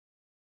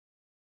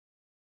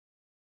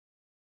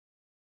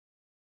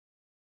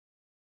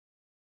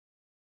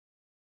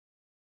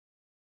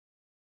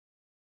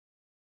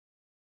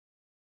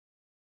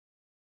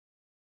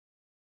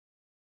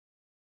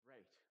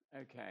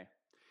Okay,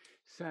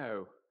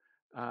 so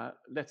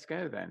let's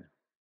go then.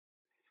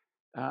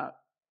 Uh,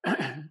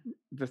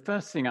 the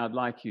first thing I'd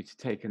like you to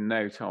take a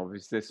note of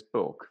is this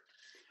book,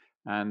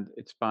 and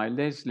it's by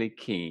Leslie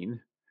Kean,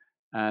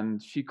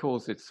 and she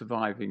calls it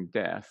Surviving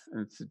Death,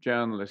 and it's a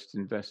journalist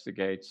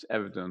investigates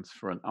evidence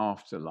for an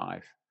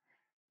afterlife.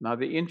 Now,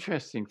 the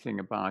interesting thing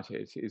about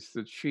it is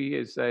that she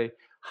is a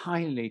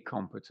highly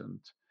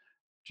competent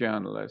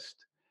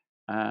journalist,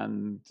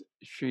 and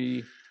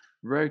she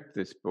wrote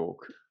this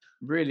book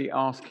really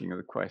asking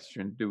the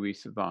question, do we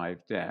survive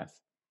death?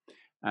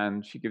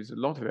 And she gives a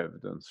lot of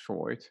evidence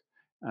for it.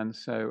 And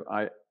so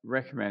I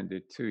recommend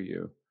it to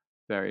you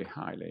very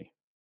highly.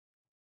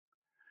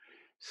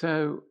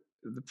 So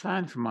the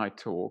plan for my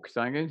talk is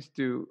I'm going to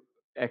do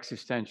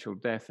existential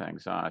death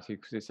anxiety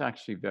because it's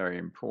actually very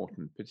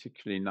important,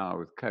 particularly now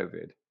with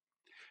COVID.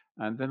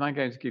 And then I'm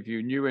going to give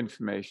you new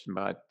information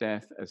about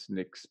death as an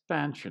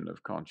expansion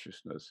of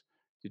consciousness.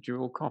 Did you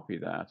all copy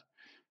that?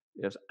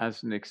 Yes,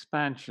 as an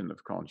expansion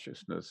of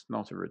consciousness,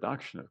 not a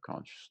reduction of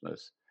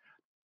consciousness.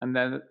 And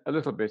then a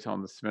little bit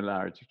on the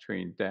similarity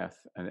between death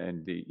and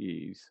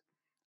NDEs,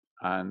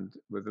 and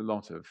with a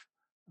lot of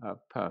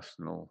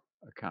personal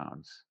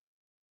accounts.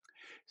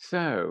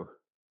 So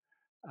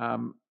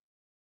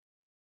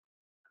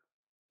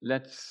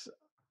let's,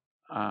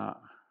 oh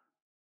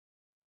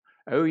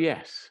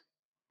yes,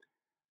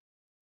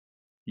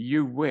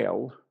 you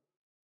will,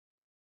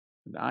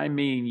 and I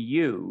mean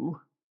you,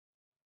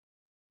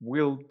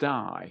 will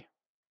die.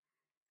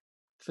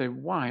 So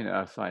why on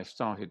earth I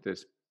started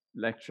this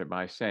lecture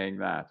by saying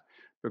that?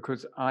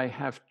 Because I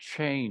have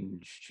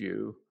changed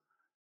you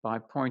by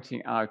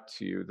pointing out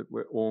to you that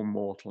we're all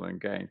mortal and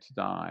going to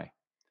die.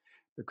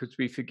 Because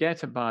we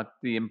forget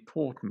about the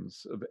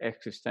importance of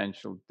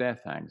existential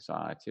death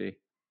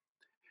anxiety,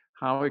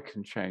 how it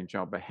can change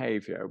our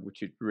behavior,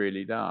 which it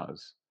really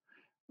does.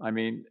 I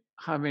mean,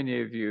 how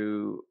many of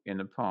you in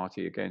a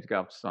party are going to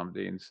go up to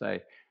somebody and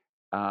say,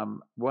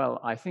 well,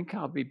 I think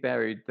I'll be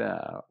buried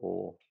there,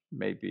 or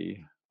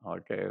maybe I'll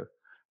go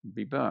and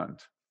be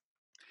burnt.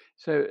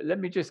 So let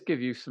me just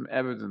give you some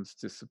evidence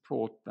to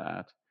support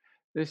that.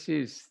 This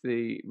is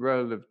the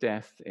role of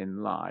death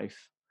in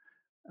life,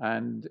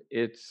 and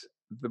it's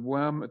The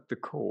Worm at the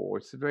Core.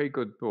 It's a very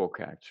good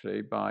book,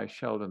 actually, by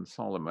Sheldon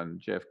Solomon,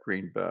 Jeff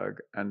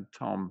Greenberg, and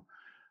Tom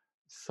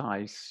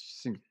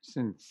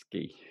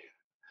Siesinski.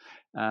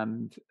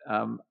 And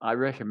I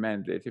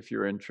recommend it if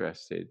you're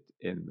interested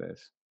in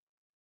this.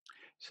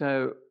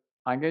 So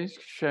I'm going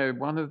to show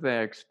one of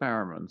their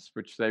experiments,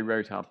 which they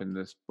wrote up in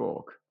this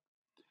book.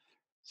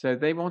 So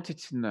they wanted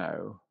to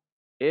know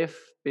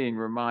if being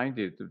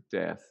reminded of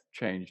death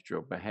changed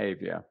your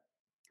behavior.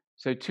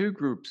 So two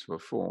groups were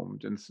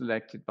formed and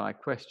selected by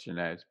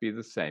questionnaire to be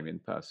the same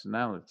in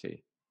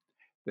personality.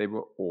 They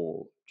were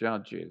all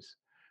judges.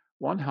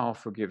 One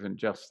half were given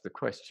just the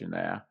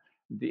questionnaire,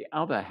 the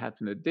other had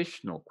an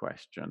additional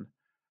question: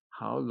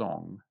 how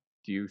long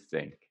do you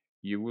think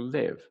you will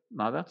live?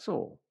 Now that's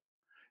all.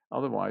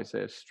 Otherwise,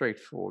 they're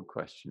straightforward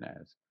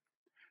questionnaires.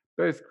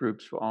 Both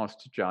groups were asked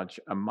to judge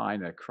a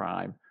minor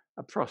crime,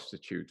 a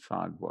prostitute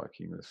found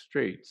working the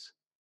streets.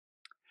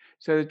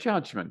 So the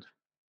judgment.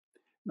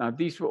 Now,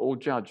 these were all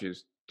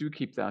judges. Do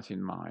keep that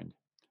in mind.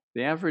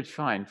 The average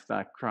fine for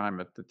that crime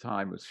at the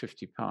time was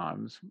 £50.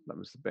 That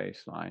was the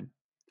baseline.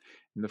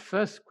 In the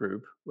first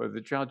group, where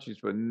the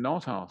judges were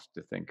not asked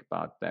to think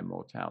about their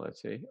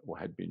mortality or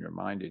had been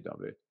reminded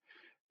of it,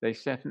 they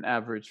set an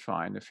average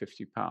fine of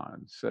 £50.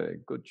 So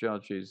good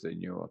judges, they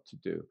knew what to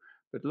do.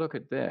 But look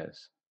at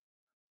this.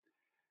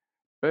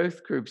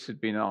 Both groups had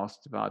been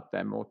asked about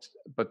their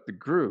but the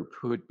group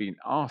who had been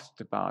asked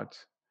about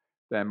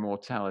their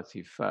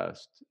mortality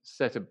first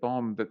set a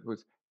bomb that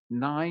was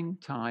 9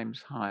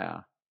 times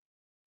higher.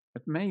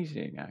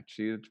 Amazing,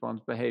 actually, that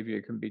one's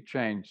behavior can be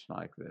changed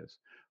like this.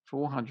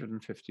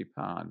 £450.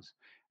 And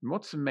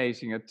what's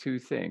amazing are two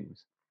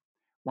things.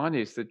 One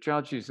is that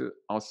judges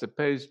are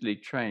supposedly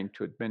trained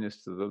to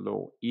administer the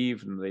law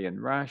evenly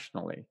and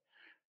rationally.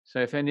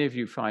 So if any of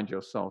you find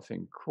yourself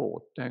in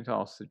court, don't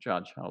ask the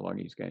judge how long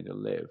he's going to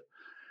live.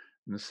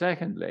 And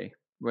secondly,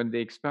 when the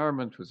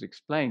experiment was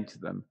explained to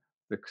them,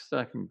 the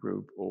second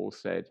group all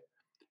said,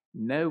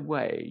 no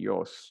way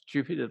your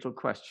stupid little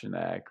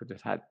questionnaire could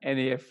have had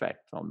any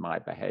effect on my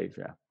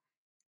behavior.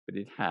 But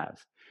it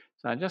has.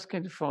 So I'm just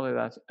going to follow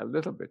that a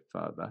little bit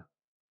further.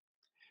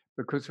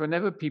 Because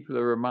whenever people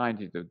are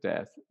reminded of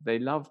death, they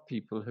love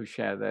people who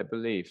share their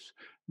beliefs.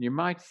 You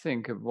might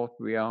think of what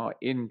we are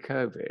in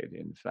COVID,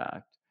 in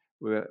fact,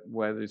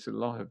 where there's a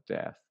lot of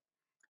death.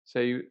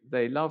 So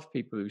they love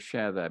people who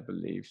share their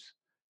beliefs.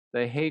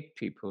 They hate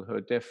people who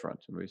are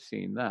different, and we've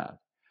seen that.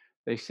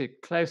 They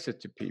sit closer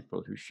to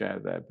people who share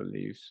their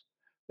beliefs.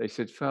 They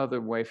sit further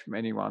away from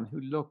anyone who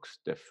looks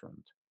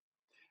different.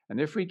 And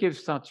if we give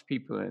such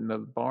people in the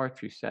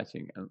laboratory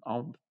setting an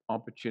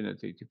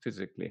opportunity to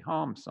physically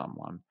harm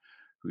someone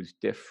who's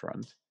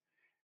different,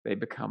 they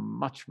become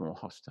much more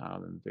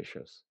hostile and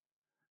vicious.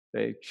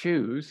 They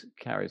choose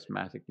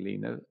charismatic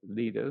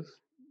leaders.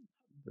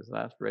 Does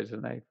that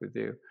resonate with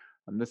you?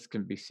 And this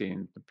can be seen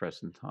at the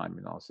present time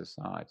in our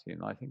society,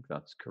 and I think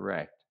that's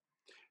correct.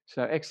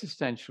 So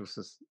existential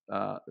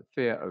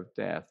fear of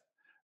death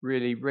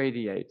really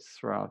radiates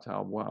throughout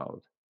our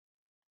world.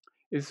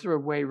 Is there a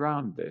way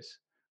around this?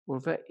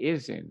 Well, there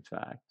is, in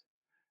fact.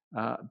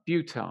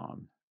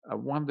 Bhutan, a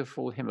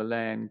wonderful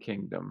Himalayan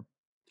kingdom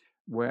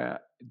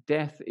where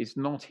death is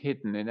not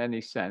hidden in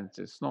any sense.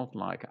 It's not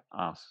like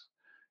us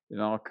in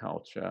our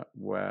culture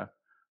where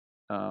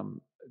um,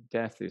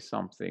 death is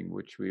something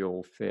which we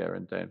all fear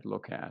and don't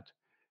look at.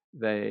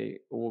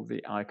 All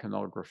the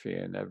iconography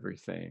and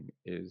everything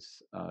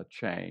is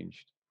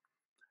changed.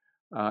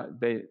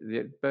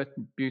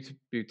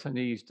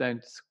 Bhutanese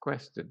don't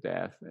sequester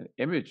death.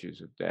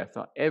 Images of death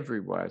are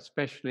everywhere,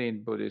 especially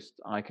in Buddhist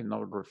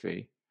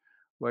iconography,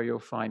 where you'll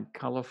find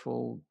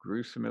colorful,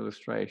 gruesome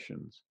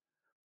illustrations.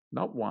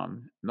 Not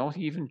one, not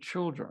even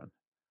children,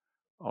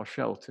 are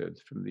sheltered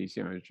from these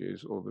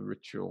images or the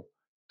ritual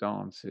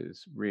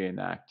dances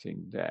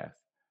reenacting death.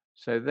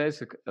 So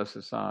there's a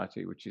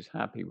society which is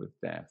happy with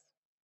death.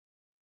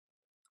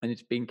 And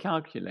it's been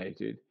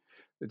calculated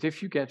that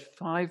if you get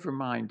 5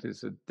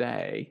 reminders a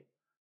day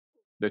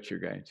that you're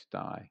going to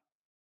die,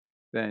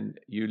 then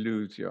you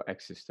lose your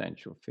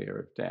existential fear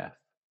of death.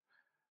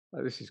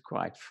 This is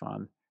quite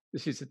fun.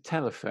 This is a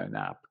telephone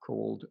app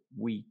called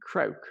We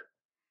Croak,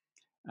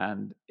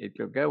 and it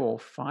will go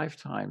off 5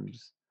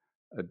 times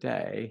a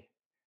day,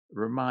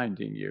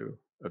 reminding you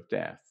of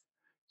death.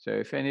 So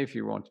if any of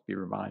you want to be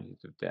reminded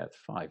of death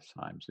 5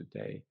 times a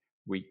day,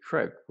 We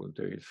Croak will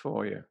do it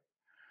for you.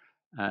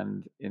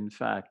 And in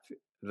fact,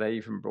 they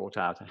even brought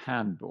out a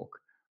handbook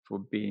for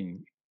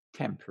being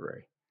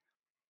temporary.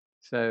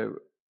 So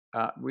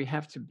we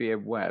have to be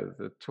aware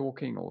that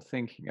talking or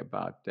thinking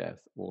about death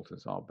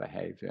alters our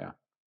behavior.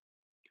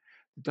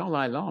 The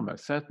Dalai Lama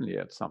certainly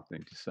had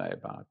something to say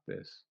about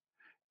this.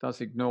 Does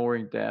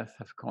ignoring death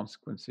have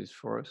consequences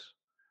for us?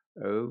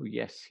 Oh,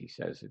 yes, he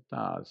says it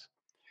does.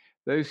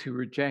 Those who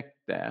reject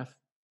death,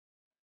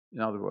 in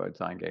other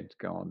words, I'm going to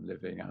go on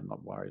living, I'm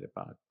not worried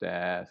about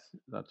death,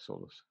 that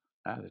sort of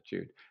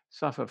attitude,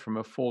 suffer from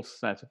a false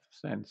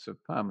sense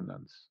of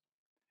permanence.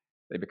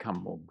 They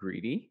become more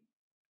greedy,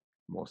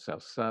 more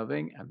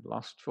self-serving and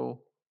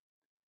lustful,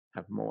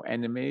 have more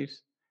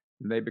enemies,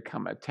 and they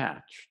become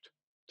attached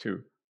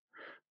to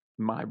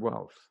my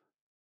wealth,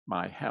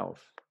 my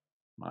health,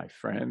 my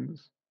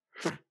friends,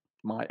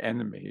 my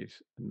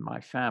enemies, and my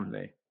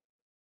family.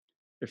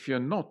 If you're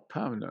not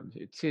permanent,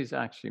 it is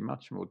actually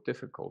much more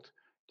difficult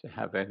to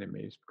have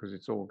enemies because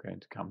it's all going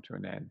to come to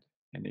an end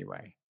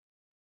anyway.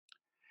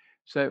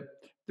 So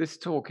this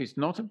talk is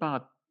not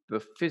about the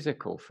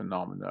physical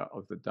phenomena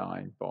of the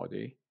dying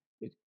body.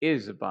 It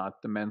is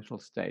about the mental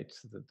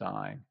states of the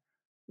dying,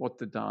 what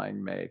the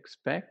dying may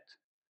expect,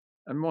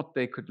 and what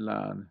they could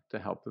learn to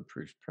help the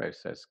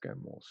process go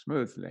more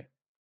smoothly.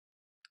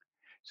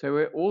 So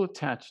we're all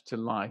attached to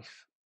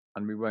life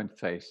and we won't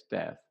face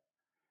death.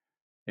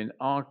 In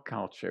our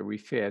culture, we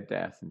fear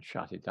death and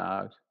shut it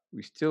out.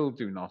 We still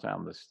do not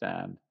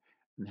understand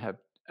and have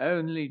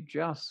only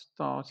just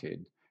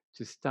started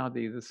to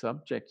study the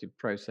subjective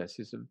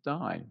processes of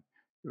dying.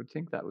 You would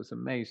think that was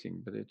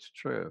amazing, but it's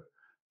true.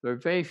 There are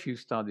very few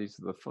studies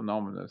of the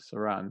phenomena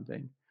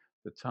surrounding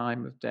the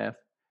time of death.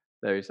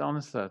 There is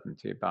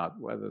uncertainty about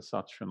whether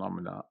such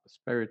phenomena are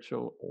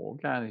spiritual or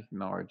organic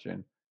in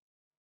origin,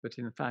 but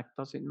in fact,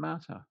 does it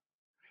matter?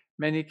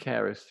 Many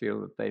carers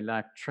feel that they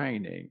lack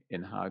training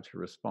in how to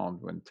respond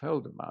when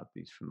told about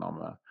these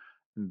phenomena,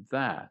 and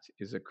that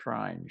is a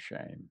crying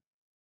shame.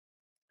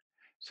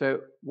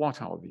 So,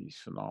 what are these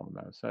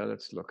phenomena? So,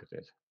 let's look at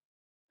it.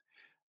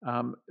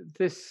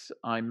 This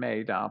I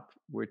made up,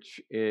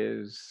 which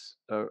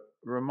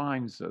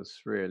reminds us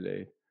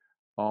really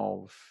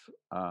of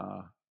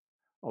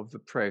the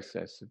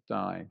process of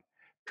dying.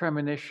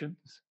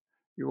 Premonitions.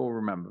 You all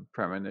remember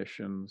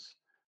premonitions.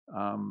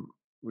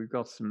 We've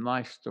got some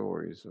nice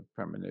stories of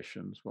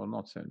premonitions. Well,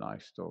 not so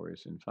nice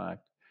stories, in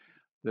fact.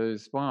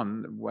 There's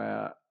one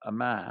where a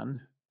man,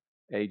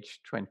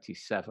 aged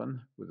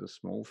 27, with a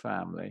small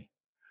family,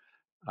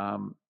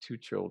 2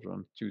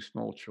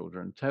 small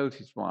children, told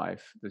his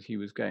wife that he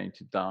was going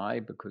to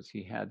die because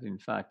he had, in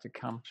fact,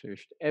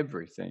 accomplished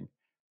everything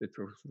that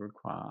was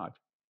required.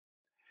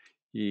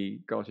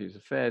 He got his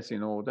affairs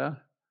in order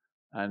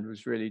and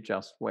was really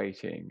just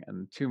waiting.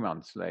 And 2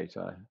 months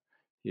later,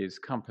 his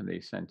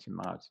company sent him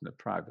out in a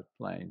private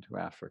plane to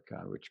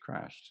Africa, which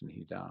crashed and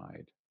he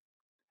died.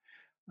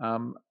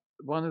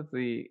 One of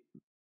the,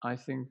 I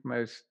think,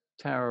 most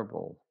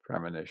terrible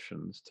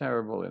premonitions,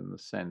 terrible in the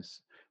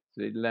sense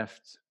that it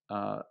left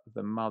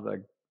the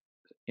mother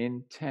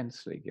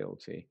intensely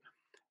guilty.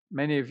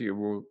 Many of you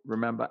will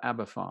remember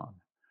Aberfan,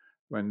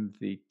 when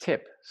the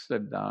tip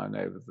slid down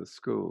over the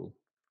school.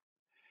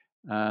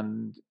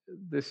 And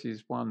this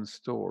is one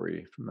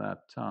story from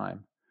that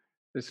time.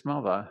 This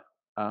mother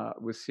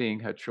was seeing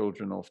her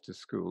children off to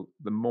school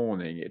the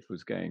morning it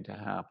was going to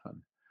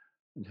happen.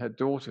 And her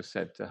daughter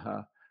said to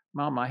her,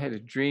 "Mum, I had a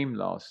dream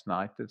last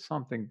night that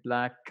something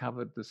black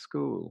covered the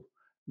school,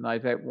 and I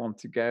don't want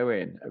to go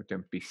in." "Oh,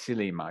 don't be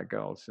silly, my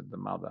girl," said the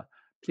mother.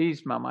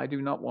 Please, Mum, I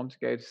do not want to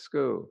go to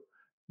school.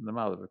 And the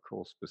mother, of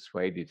course,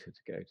 persuaded her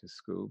to go to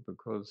school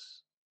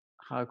because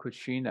how could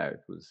she know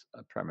it was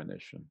a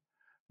premonition?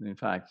 And in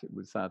fact, it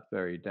was that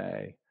very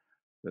day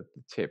that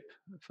the tip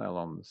fell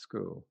on the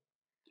school.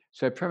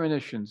 So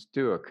premonitions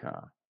do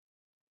occur.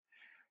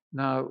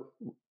 Now,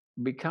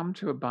 we come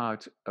to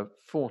about a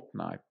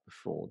fortnight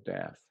before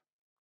death,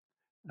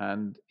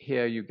 and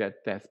here you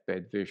get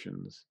deathbed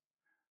visions.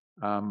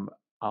 Um,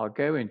 I'll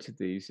go into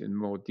these in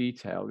more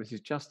detail. This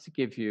is just to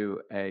give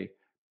you a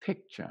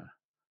picture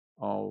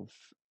of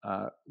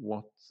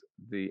what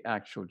the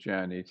actual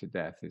journey to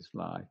death is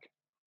like.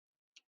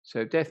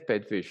 So,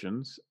 deathbed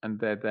visions, and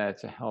they're there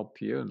to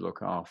help you and look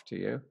after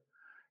you.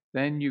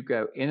 Then you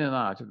go in and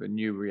out of a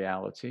new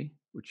reality,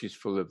 which is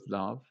full of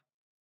love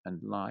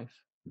and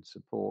life and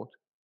support.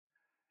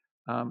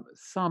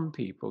 Some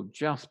people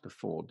just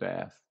before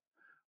death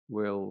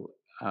will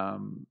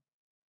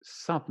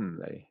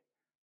suddenly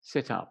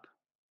sit up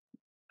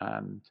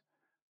and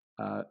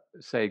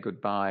say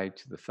goodbye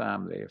to the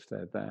family if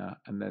they're there,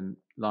 and then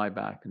lie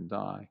back and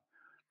die.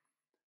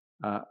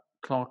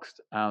 Clocks,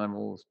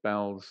 animals,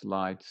 bells,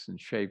 lights, and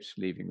shapes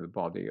leaving the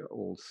body are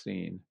all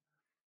seen.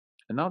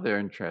 Another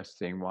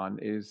interesting one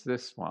is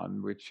this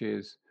one, which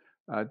is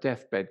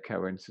deathbed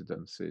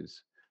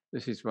coincidences.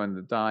 This is when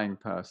the dying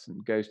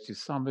person goes to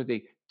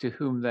somebody to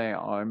whom they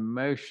are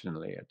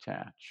emotionally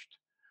attached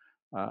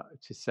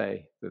to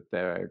say that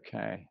they're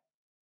okay.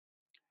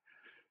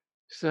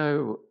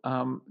 So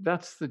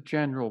that's the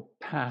general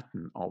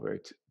pattern of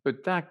it.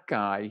 But that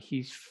guy,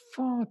 he's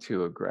far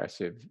too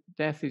aggressive.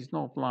 Death is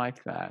not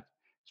like that.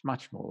 It's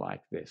much more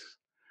like this.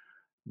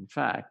 In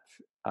fact,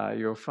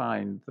 you'll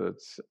find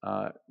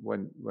that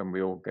when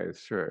we all go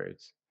through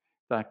it,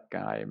 that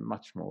guy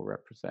much more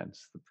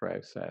represents the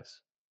process.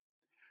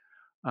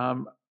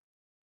 Um,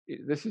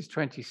 this is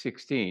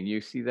 2016.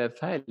 You see, they're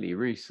fairly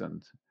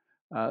recent.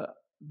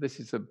 This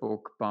is a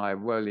book by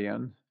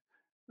William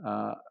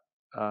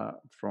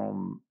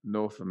from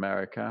North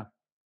America.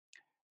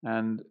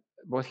 And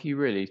what he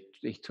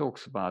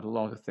talks about a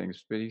lot of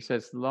things, but he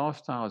says the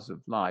last hours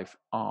of life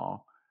are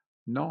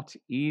not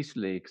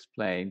easily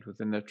explained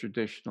within a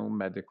traditional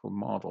medical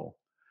model.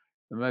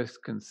 The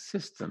most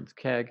consistent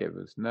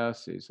caregivers,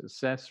 nurses,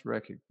 assess,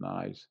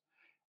 recognize,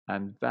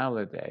 and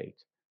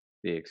validate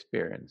the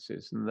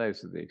experiences. And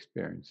those are the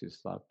experiences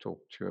that I've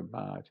talked to you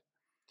about.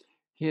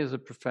 Here's a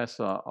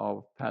professor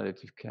of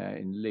palliative care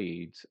in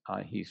Leeds.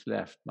 He's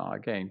left now,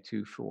 again,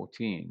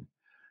 214.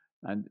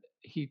 And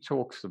he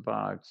talks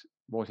about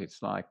what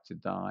it's like to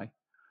die.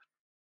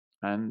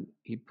 And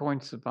he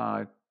points to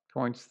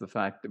the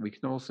fact that we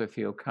can also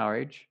feel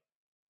courage,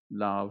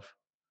 love,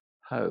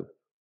 hope,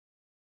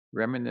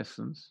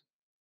 reminiscence,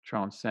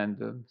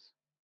 transcendence,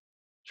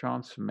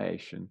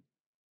 transformation,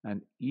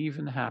 and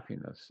even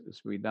happiness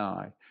as we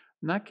die.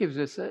 And that gives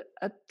us a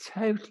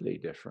totally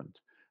different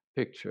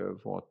picture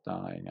of what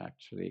dying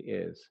actually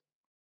is.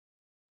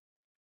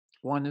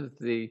 One of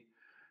the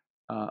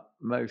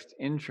most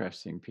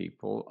interesting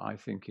people, I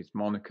think, is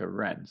Monica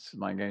Rentz,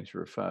 and I'm going to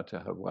refer to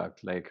her work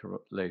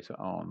later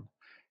on.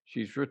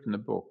 She's written a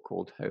book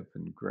called Hope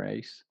and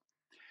Grace,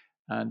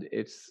 and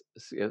it's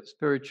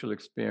spiritual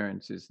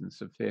experiences in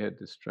severe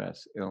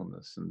distress,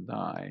 illness, and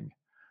dying.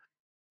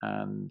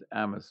 And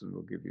Amazon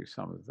will give you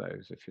some of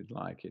those if you'd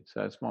like it.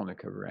 So it's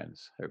Monica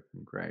Rentz, Hope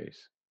and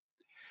Grace.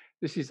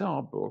 This is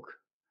our book,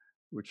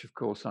 which of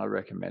course I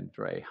recommend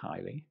very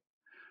highly.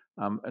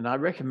 And I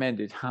recommend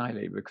it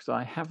highly because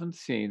I haven't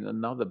seen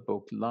another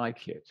book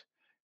like it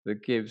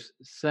that gives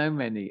so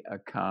many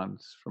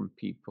accounts from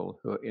people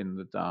who are in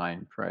the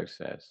dying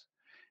process.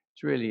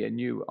 It's really a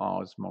new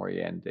Ars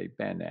Moriendi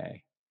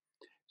Bene.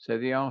 So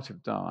the art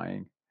of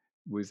dying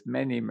with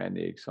many,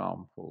 many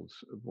examples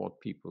of what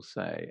people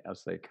say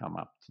as they come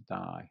up to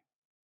die.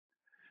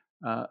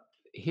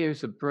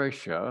 Here's a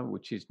brochure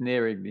which is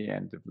nearing the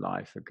end of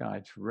life, a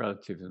guide for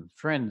relatives and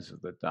friends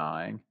of the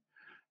dying.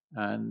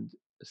 And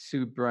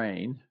Sue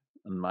Brain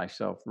and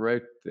myself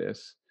wrote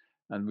this,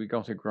 and we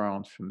got a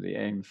grant from the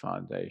AIM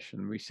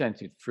Foundation. We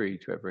sent it free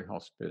to every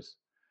hospice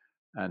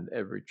and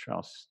every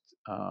trust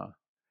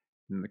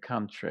in the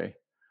country.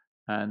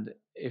 And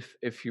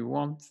if you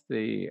want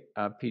the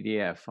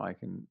PDF, I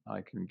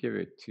can give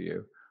it to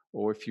you.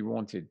 Or if you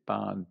want it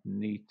bound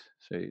neat,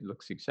 so it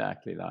looks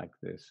exactly like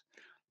this,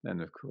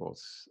 then of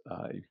course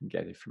you can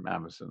get it from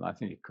Amazon. I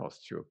think it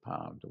costs you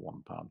 £1 or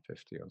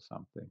 £1.50 or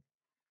something.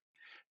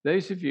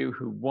 Those of you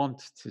who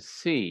want to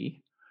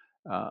see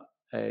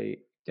a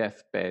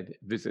deathbed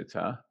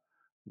visitor,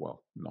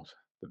 well, not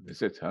the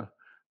visitor,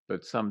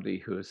 but somebody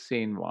who has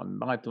seen one,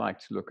 might like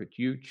to look at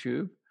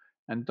YouTube.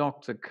 And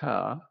Dr.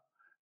 Kerr,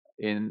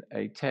 in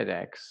a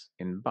TEDx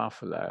in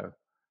Buffalo,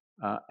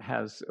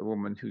 has a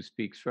woman who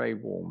speaks very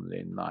warmly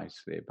and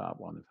nicely about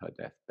one of her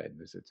deathbed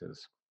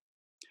visitors.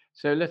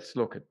 So let's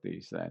look at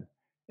these then.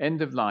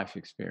 End of life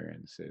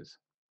experiences.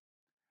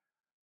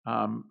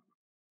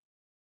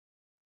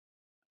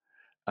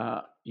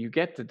 You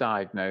get the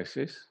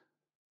diagnosis,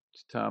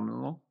 it's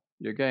terminal,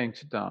 you're going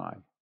to die.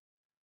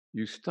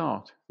 You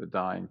start the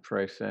dying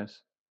process,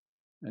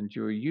 and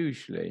you're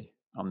usually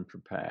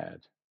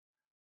unprepared.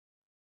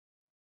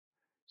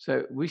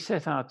 So we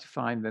set out to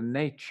find the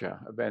nature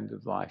of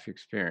end-of-life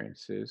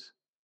experiences.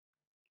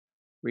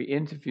 We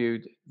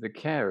interviewed the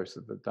carers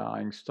of the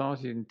dying,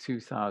 started in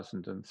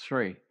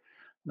 2003.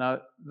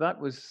 Now, that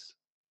was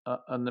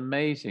an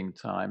amazing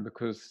time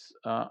because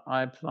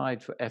I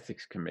applied for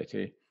ethics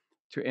committee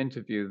to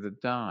interview the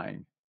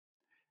dying.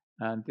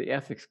 And the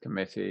ethics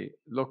committee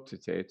looked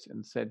at it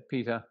and said,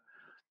 Peter,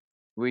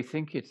 we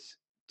think it's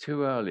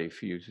too early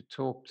for you to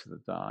talk to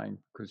the dying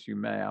because you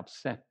may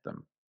upset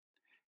them.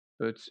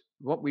 But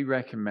what we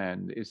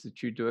recommend is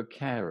that you do a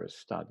carers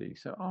study.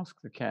 So ask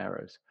the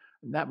carers.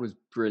 And that was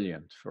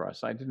brilliant for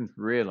us. I didn't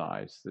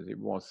realize that it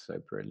was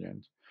so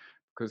brilliant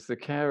because the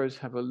carers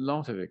have a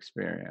lot of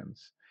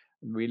experience.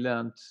 And we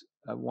learned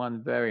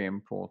one very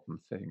important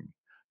thing.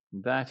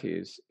 And that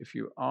is, if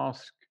you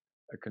ask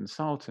a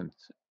consultant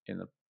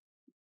in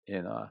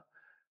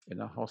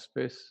a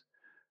hospice,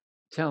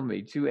 tell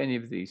me, do any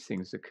of these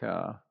things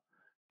occur?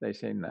 They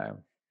say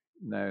no.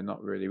 No,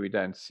 not really. We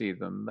don't see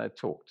them. They're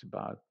talked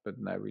about, but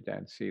no, we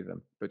don't see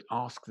them. But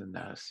ask the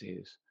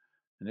nurses,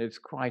 and it's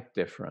quite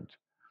different.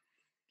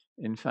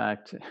 In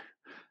fact,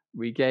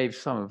 we gave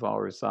some of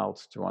our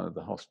results to one of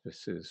the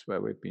hospices where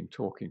we've been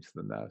talking to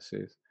the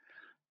nurses,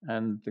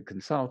 and the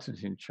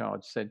consultant in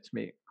charge said to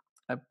me,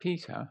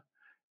 Peter,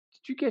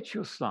 did you get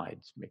your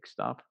slides mixed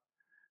up?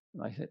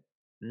 And I said,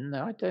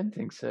 no, I don't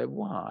think so.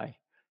 Why?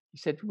 He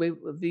said, well,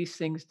 these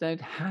things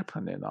don't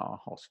happen in our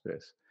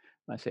hospice.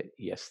 And I said,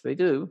 yes, they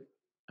do.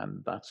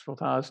 And that's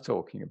what I was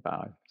talking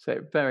about.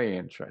 So very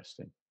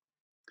interesting.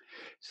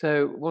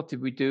 So what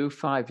did we do?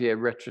 5-year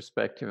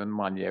retrospective and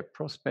 1-year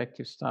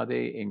prospective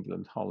study,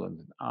 England, Holland,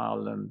 and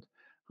Ireland.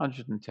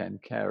 110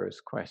 carers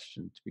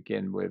questioned to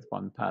begin with,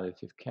 1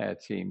 palliative care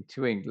team,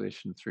 2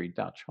 English and 3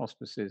 Dutch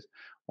hospices,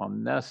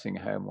 1 nursing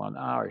home, 1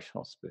 Irish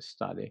hospice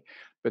study.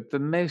 But the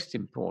most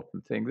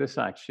important thing, this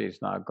actually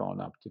has now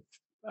gone up to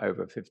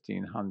over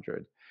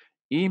 1,500,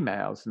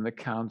 emails and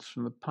accounts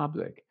from the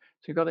public.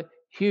 So you've got a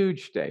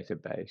huge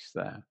database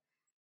there.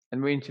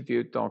 And we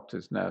interviewed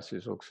doctors,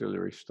 nurses,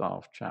 auxiliary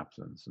staff,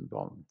 chaplains, and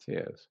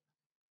volunteers.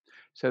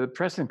 So the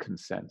present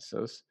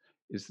consensus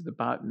is that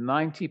about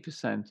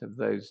 90% of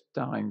those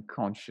dying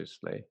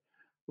consciously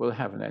will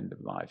have an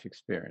end-of-life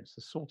experience,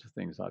 the sort of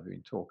things I've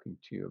been talking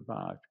to you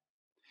about.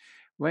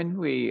 When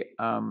we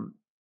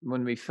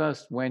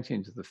first went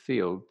into the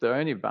field, there are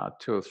only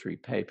about 2 or 3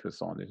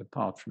 papers on it,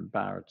 apart from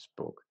Barrett's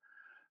book,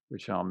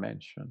 which I'll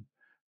mention.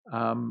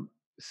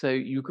 So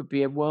you could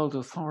be a world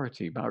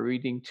authority by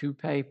reading 2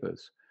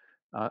 papers.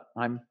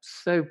 I'm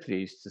so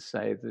pleased to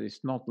say that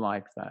it's not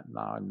like that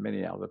now, and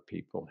many other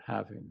people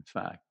have, in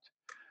fact,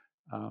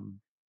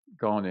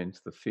 gone into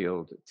the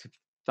field to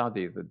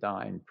study the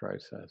dying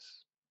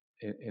process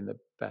in a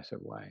better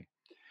way.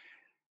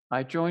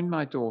 I joined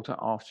my daughter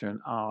after an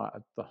hour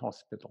at the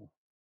hospital.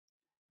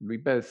 We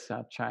both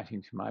sat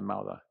chatting to my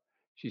mother.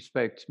 She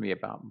spoke to me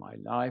about my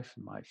life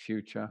and my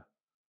future,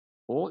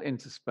 all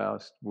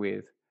interspersed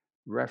with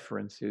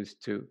references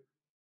to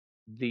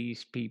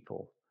these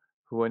people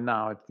who are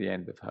now at the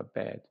end of her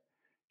bed.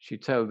 She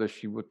told us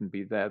she wouldn't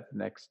be there the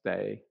next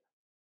day,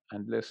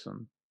 and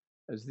listen,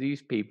 as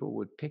these people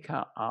would pick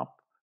her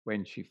up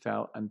when she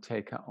fell and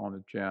take her on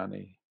a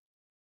journey.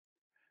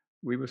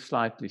 We were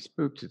slightly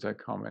spooked at her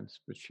comments,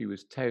 but she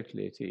was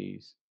totally at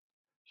ease.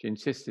 She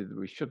insisted that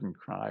we shouldn't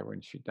cry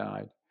when she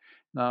died.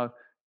 Now,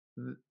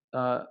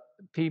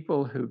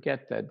 people who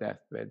get their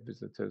deathbed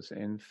visitors,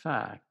 in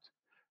fact,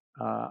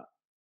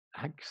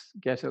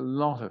 get a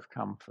lot of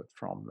comfort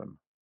from them.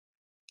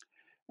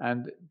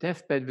 And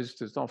deathbed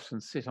visitors often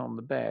sit on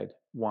the bed.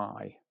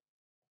 Why?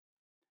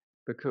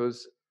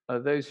 Because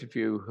those of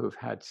you who've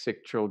had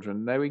sick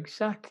children know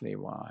exactly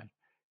why.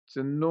 It's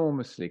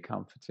enormously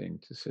comforting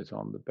to sit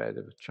on the bed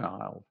of a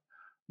child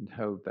and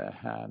hold their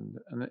hand.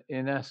 And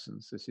in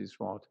essence, this is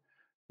what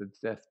the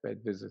deathbed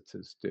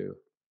visitors do.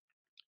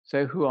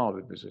 So who are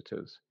the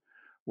visitors?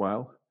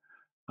 Well,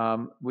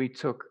 we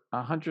took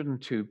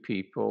 102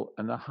 people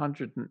and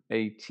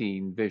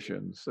 118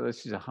 visions. So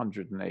this is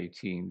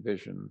 118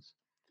 visions.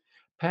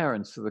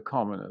 Parents are the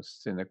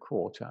commonest in a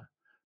quarter.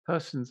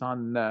 Persons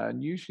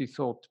unknown, usually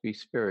thought to be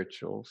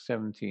spiritual,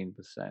 17%.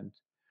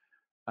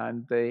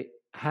 And they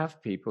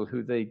have people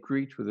who they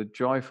greet with a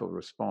joyful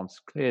response,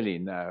 clearly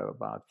no,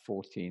 about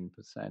 14%.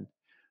 And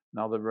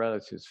other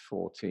relatives,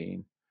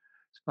 14.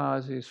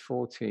 Spouses,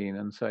 14,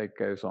 and so it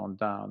goes on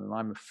down. And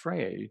I'm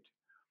afraid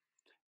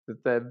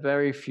that there are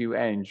very few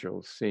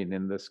angels seen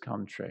in this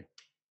country.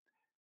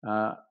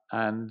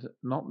 And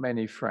not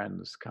many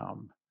friends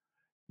come.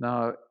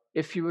 Now,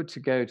 if you were to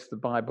go to the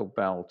Bible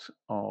Belt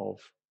of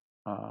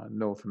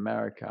North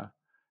America,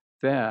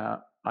 there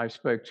I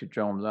spoke to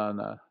John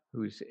Lerner,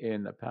 who's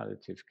in a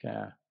palliative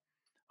care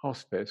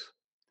hospice,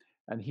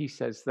 and he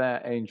says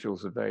their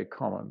angels are very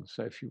common.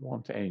 So if you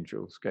want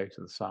angels, go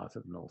to the south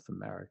of North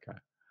America.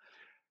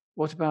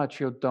 What about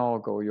your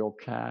dog or your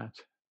cat?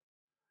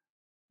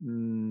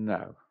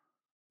 No,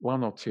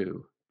 1 or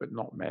 2, but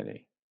not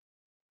many.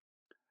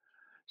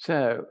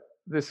 So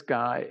this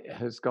guy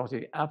has got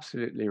it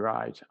absolutely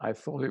right. I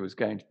thought it was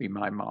going to be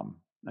my mum.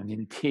 And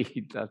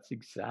indeed, that's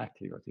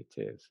exactly what it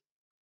is.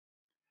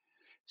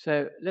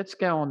 So let's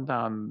go on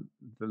down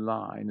the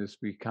line as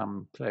we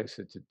come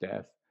closer to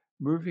death,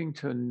 moving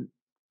to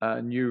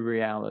a new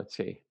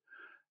reality.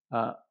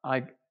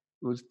 I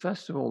was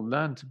first of all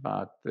learnt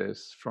about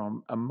this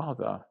from a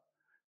mother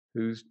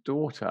whose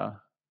daughter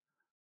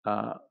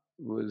uh,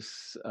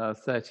 was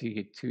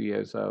 32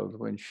 years old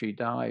when she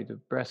died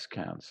of breast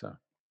cancer.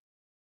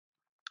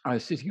 I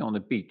was sitting on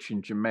a beach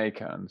in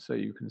Jamaica, and so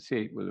you can see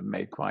it would have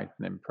made quite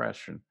an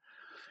impression.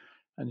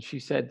 And she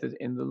said that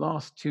in the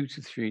last 2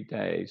 to 3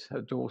 days,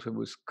 her daughter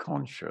was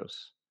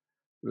conscious.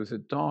 There was a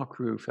dark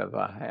roof over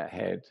her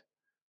head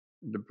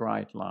and a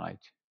bright light.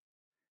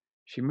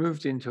 She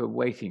moved into a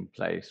waiting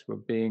place where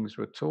beings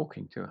were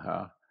talking to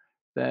her,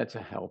 there to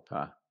help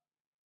her.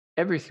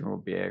 Everything will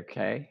be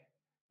okay.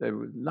 They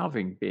were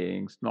loving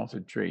beings, not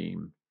a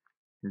dream,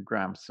 and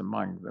Gramps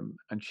among them.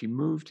 And she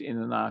moved in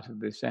and out of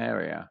this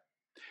area.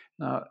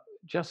 Now,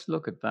 just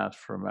look at that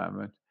for a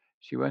moment.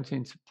 She went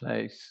into a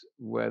place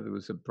where there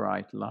was a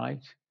bright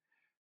light,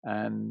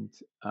 and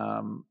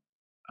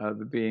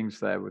the beings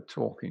there were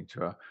talking to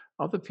her.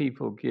 Other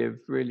people give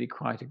really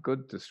quite a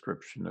good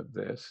description of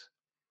this.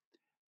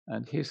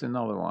 And here's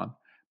another one.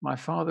 My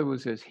father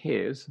was at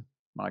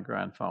my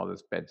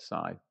grandfather's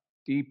bedside,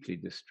 deeply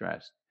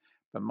distressed.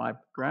 But my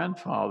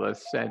grandfather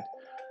said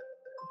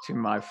to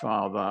my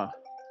father,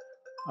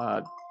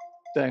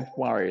 don't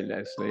worry,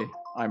 Leslie,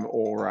 I'm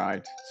all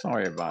right.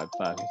 Sorry about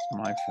that, it's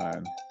my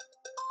phone.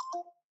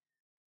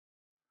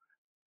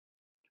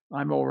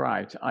 I'm all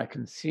right. I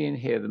can see and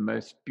hear the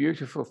most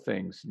beautiful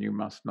things, and you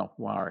must not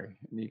worry.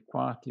 And he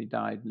quietly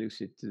died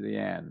lucid to the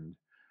end.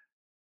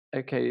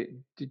 Okay,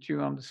 did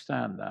you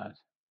understand that?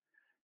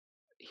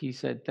 He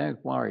said,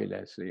 don't worry,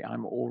 Leslie,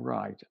 I'm all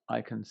right.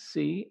 I can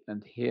see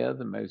and hear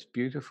the most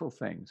beautiful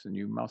things, and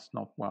you must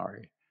not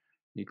worry.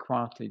 He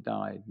quietly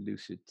died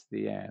lucid to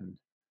the end.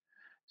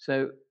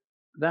 So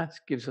that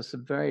gives us a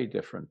very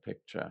different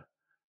picture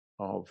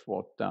of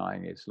what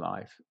dying is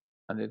like.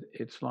 And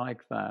it's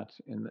like that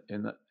in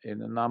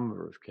a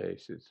number of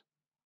cases.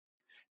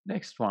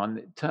 Next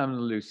one,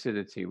 terminal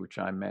lucidity, which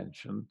I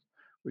mentioned,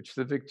 which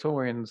the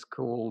Victorians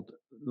called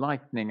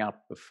lightening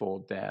up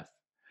before death.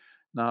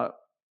 Now,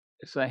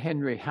 Sir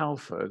Henry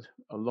Halford,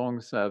 a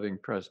long-serving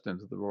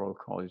president of the Royal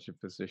College of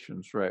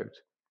Physicians, wrote,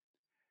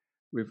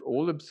 we've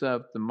all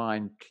observed the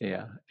mind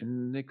clear in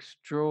an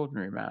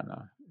extraordinary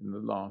manner in the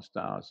last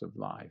hours of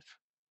life.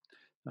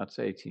 That's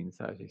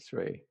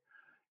 1833.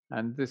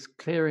 And this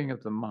clearing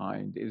of the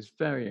mind is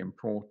very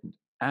important.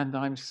 And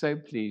I'm so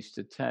pleased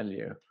to tell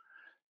you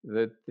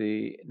that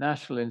the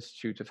National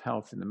Institute of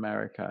Health in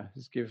America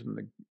has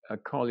given a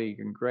colleague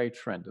and great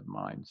friend of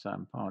mine,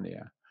 Sam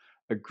Parnia,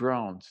 a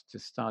grant to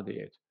study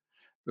it.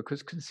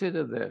 Because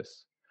consider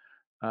this,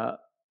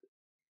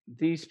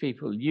 these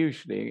people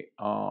usually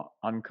are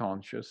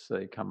unconscious.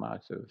 They come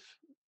out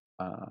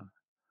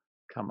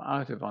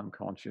of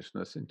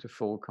unconsciousness into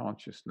full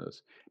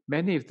consciousness.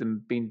 Many of them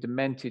have been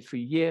demented for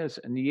years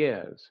and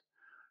years,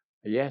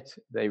 yet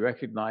they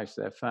recognize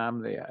their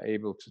family, are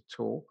able to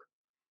talk,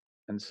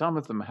 and some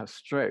of them have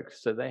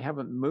strokes, so they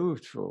haven't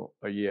moved for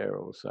a year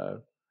or so,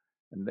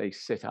 and they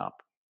sit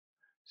up.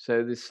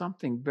 So there's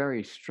something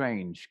very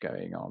strange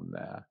going on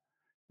there.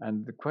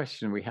 And the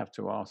question we have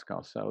to ask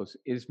ourselves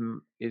is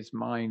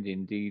mind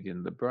indeed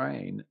in the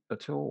brain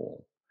at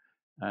all?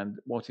 And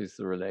what is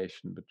the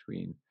relation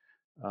between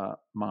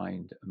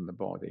mind and the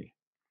body?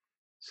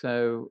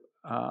 So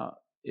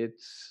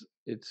it's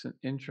an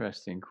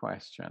interesting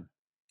question.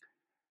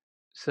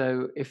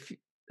 So if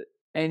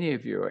any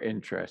of you are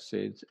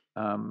interested,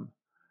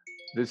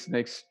 there's an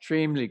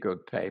extremely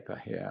good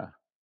paper here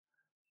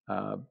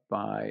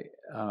by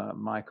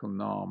Michael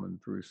Nahm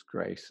and Bruce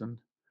Grayson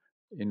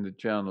in the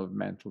Journal of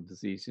Mental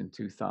Disease in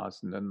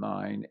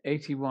 2009,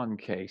 81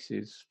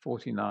 cases,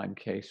 49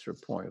 case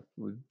report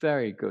with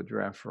very good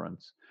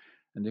reference.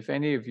 And if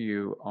any of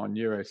you are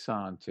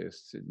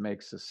neuroscientists, it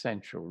makes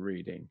essential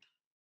reading.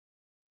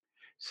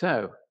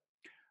 So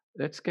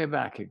let's go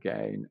back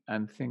again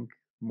and think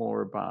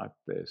more about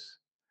this.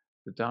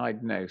 The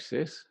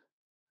diagnosis,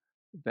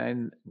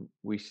 then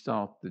we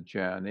start the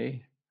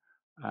journey,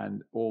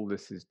 and all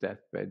this is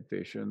deathbed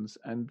visions.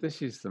 And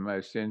this is the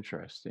most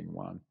interesting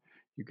one.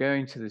 You go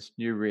into this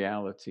new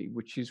reality,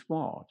 which is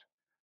what?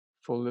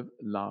 Full of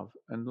love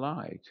and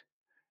light.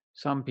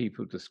 Some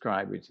people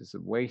describe it as a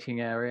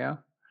waiting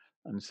area,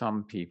 and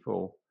some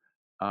people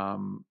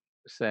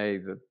say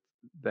that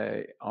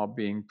they are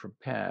being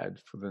prepared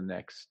for the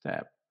next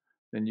step.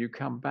 Then you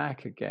come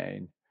back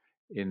again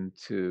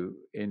into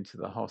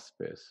the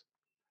hospice.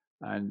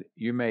 And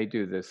you may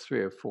do this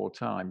 3 or 4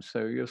 times.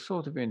 So you're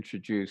sort of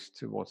introduced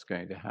to what's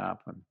going to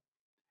happen.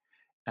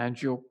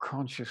 And your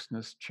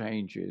consciousness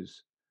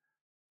changes.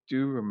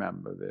 Do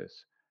remember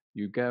this.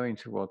 You go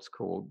into what's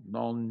called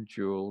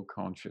non-dual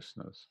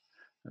consciousness.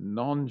 And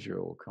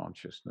non-dual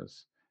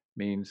consciousness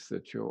means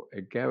that your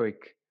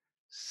egoic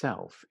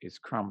self is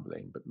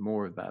crumbling, but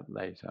more of that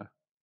later.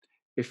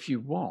 If you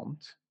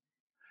want,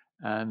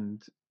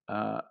 and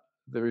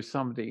there is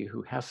somebody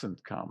who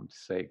hasn't come to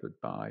say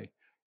goodbye,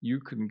 you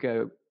can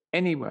go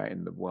anywhere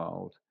in the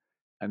world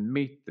and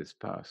meet this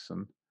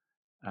person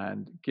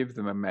and give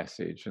them a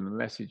message. And the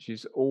message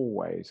is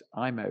always,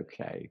 I'm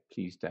okay,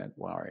 please don't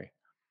worry.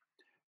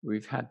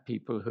 We've had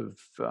people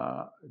who've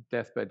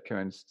deathbed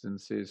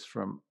coincidences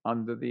from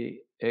under the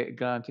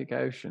Atlantic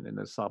Ocean in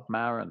a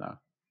submariner.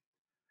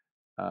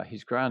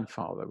 His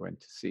grandfather went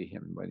to see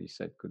him when he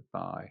said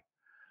goodbye.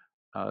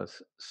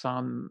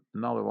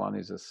 Another one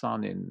is a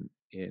son in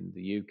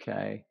the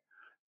UK,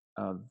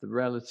 the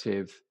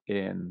relative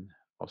in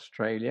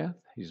Australia,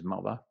 his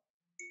mother,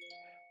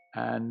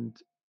 and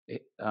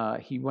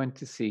he went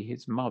to see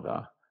his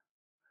mother,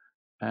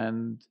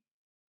 and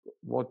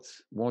what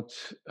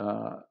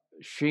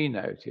she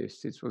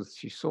noticed was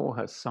she saw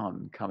her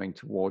son coming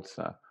towards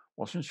her.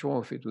 Wasn't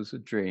sure if it was a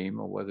dream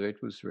or whether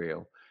it was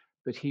real,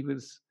 but he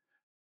was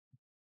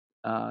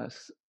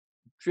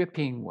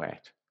dripping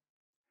wet,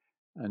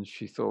 and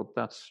she thought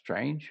that's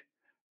strange.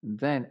 And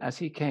then, as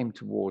he came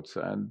towards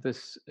her, and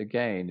this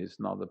again is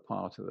another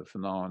part of the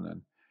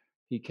phenomenon,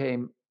 he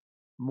came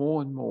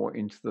more and more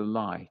into the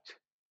light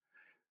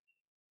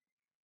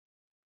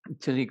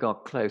until he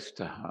got close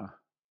to her.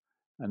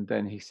 And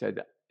then he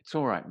said, "It's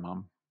all right,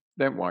 Mum.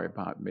 Don't worry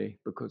about me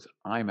because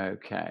I'm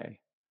okay."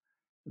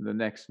 And the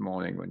next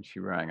morning when she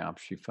rang up,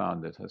 she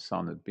found that her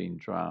son had been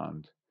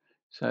drowned.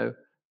 So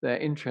they're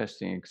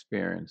interesting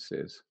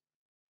experiences.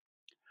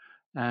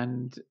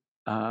 And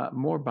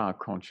more about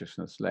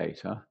consciousness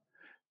later.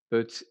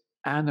 But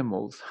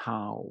animals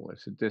howl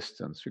at a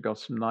distance. We got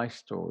some nice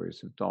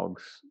stories of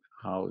dogs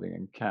howling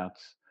and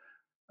cats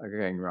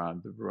going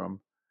around the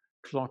room.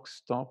 Clocks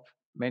stop.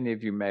 Many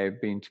of you may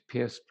have been to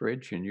Pierce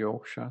Bridge in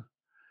Yorkshire,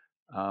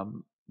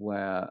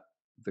 where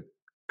the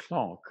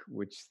clock,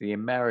 which the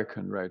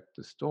American wrote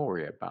the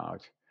story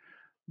about,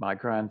 my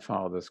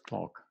grandfather's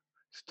clock,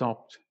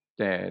 stopped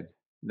dead,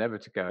 never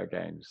to go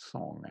again,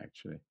 song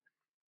actually,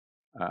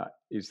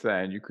 is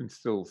there, and you can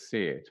still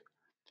see it.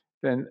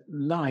 Then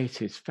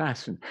light is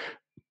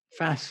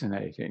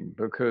fascinating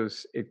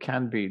because it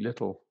can be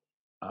little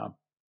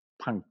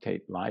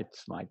punctate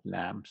lights like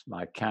lamps,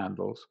 like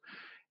candles.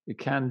 It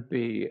can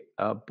be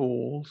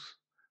balls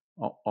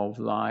of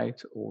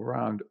light or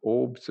round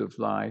orbs of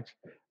light.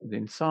 And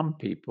in some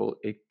people,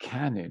 it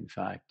can, in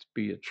fact,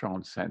 be a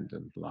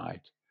transcendent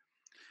light.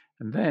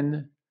 And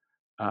then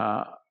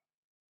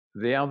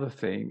the other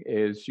thing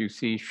is you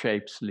see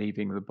shapes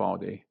leaving the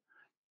body.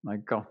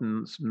 I've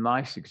gotten some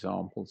nice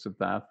examples of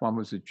that. One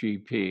was a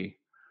GP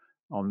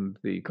on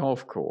the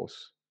golf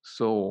course,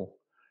 saw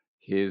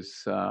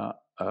his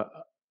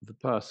the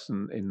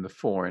person in the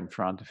four in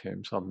front of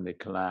him suddenly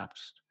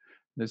collapsed.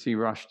 And as he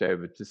rushed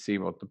over to see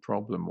what the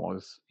problem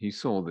was, he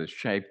saw this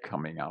shape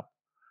coming up.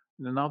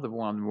 And another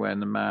one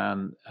when a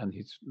man and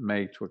his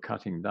mate were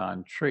cutting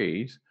down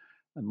trees,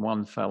 and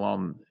one fell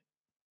on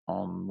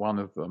one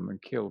of them and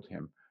killed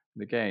him.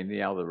 And again,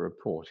 the other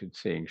reported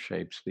seeing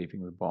shapes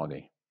leaving the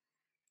body.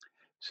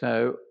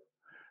 So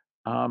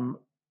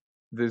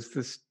there's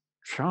this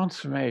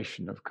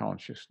transformation of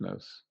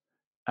consciousness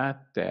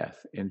at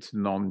death into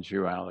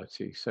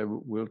non-duality.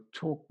 So we'll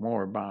talk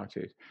more about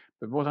it.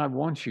 But what I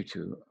want you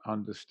to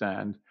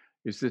understand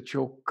is that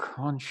your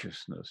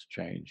consciousness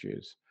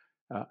changes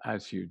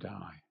as you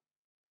die.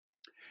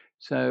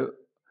 So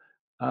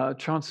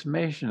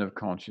transformation of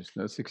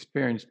consciousness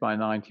experienced by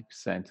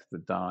 90% of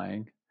the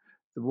dying.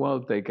 The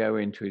world they go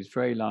into is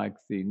very like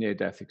the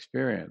near-death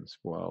experience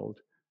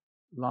world.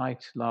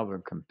 Light, love,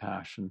 and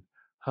compassion,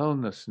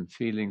 wholeness and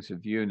feelings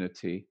of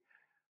unity,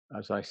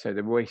 as I said,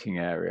 a waiting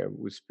area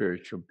with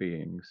spiritual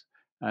beings.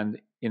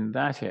 And in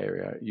that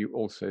area, you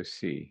also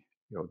see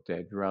your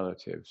dead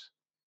relatives.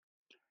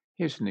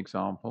 Here's an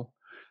example.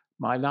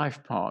 My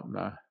life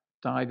partner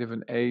died of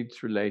an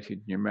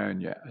AIDS-related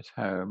pneumonia at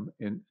home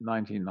in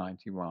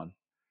 1991.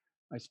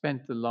 I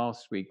spent the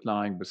last week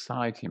lying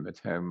beside him at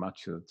home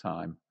much of the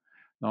time.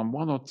 And on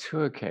one or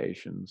two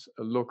occasions,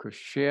 a look of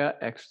sheer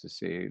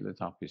ecstasy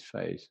lit up his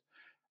face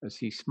as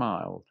he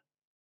smiled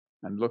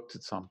and looked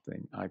at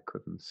something I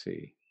couldn't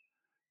see.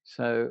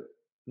 So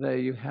there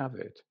you have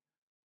it.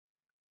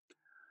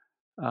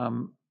 I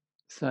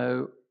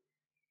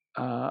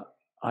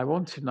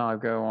want to now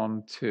go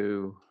on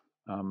to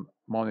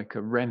Monica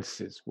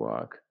Rentz's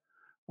work,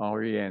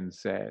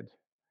 RENZ,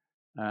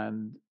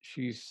 and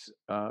she's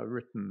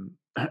written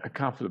a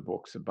couple of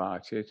books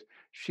about it.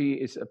 She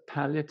is a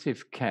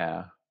palliative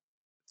care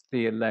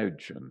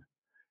theologian,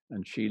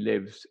 and she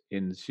lives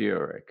in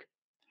Zurich.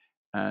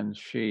 And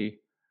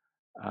she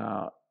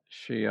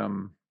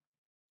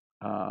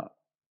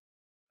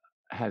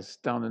has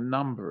done a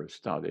number of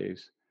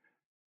studies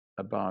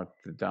about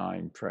the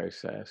dying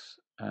process.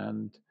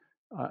 And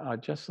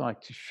I'd just like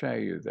to show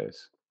you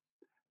this.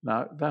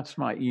 Now, that's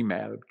my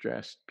email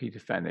address,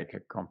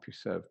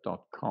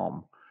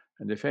 peterfenwick@compuserve.com.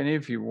 And if any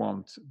of you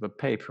want the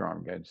paper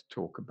I'm going to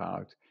talk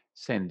about,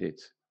 send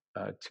it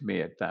to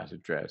me at that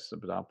address,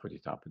 but I'll put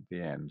it up at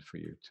the end for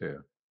you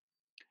too.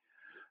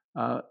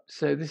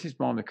 So this is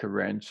Monica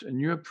Wrench, a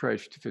new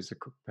approach to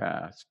physical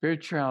care.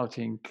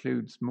 Spirituality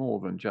includes more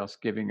than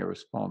just giving a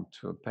response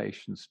to a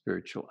patient's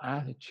spiritual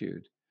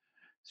attitude.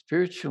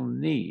 Spiritual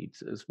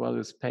needs, as well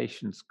as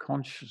patients'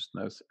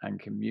 consciousness and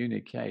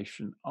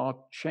communication, are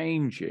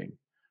changing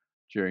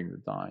during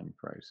the dying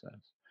process.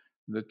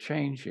 The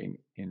changing,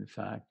 in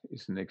fact,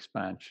 is an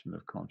expansion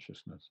of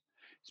consciousness.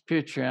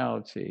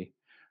 Spirituality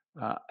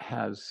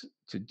has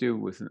to do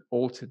with an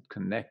altered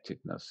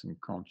connectedness and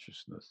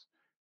consciousness.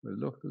 We'll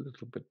look a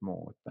little bit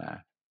more at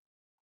that.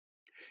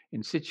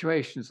 In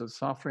situations of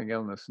suffering,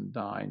 illness, and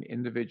dying,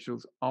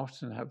 individuals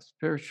often have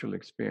spiritual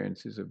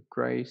experiences of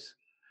grace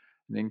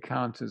and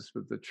encounters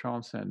with the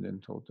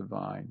transcendent or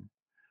divine.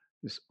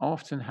 This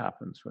often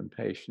happens when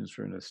patients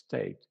are in a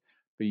state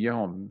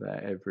beyond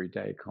their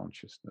everyday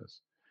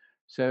consciousness.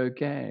 So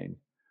again,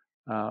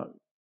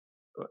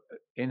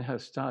 in her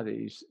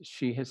studies,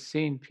 she has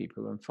seen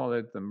people and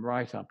followed them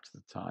right up to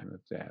the time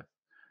of death.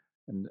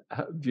 And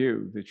her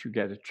view that you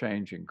get a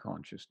change in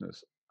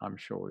consciousness, I'm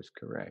sure, is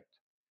correct.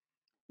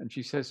 And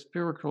she says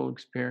spiritual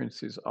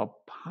experiences are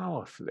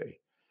powerfully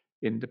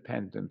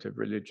independent of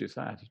religious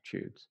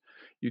attitudes.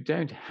 You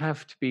don't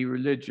have to be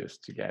religious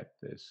to get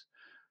this.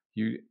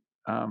 You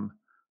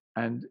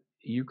and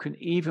you can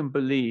even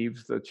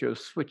believe that you're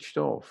switched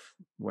off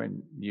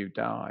when you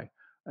die,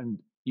 and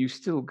you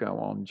still go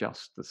on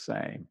just the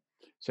same.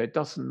 So it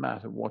doesn't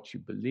matter what you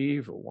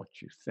believe or what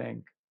you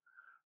think.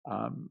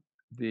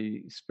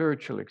 The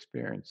spiritual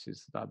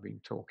experiences that I've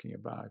been talking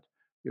about,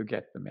 you'll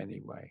get them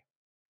anyway.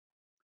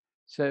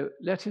 So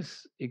let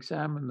us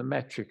examine the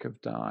metric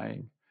of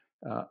dying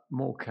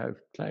more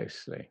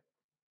closely.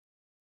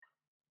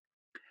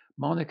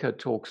 Monica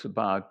talks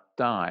about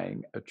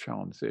dying a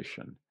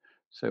transition.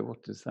 So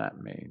what does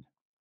that mean?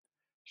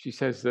 She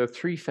says there are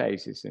three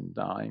phases in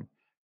dying: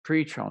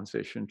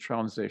 pre-transition,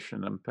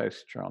 transition, and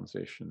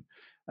post-transition.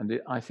 And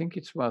I think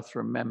it's worth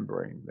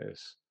remembering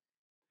this.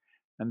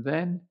 And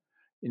then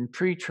in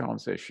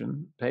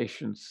pre-transition,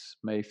 patients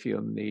may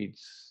feel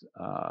needs,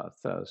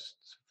 thirst,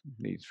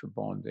 needs for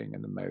bonding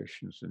and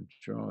emotions and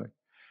joy.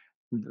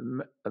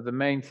 The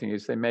main thing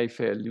is they may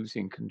fear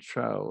losing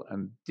control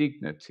and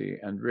dignity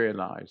and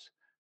realize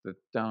that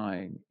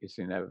dying is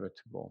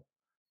inevitable.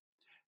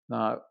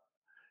 Now,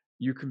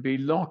 you can be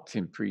locked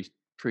in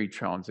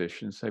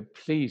pre-transition, so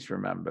please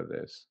remember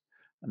this.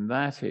 And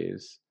that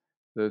is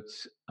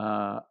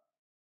that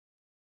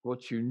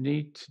what you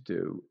need to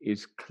do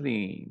is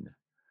clean.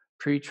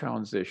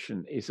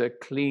 Pre-transition is a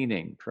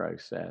cleaning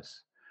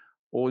process.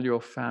 All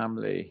your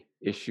family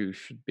issues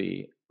should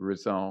be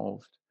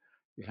resolved.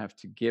 You have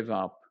to give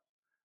up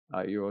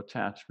your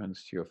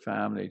attachments to your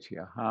family, to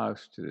your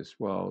house, to this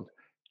world.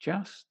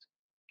 Just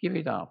give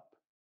it up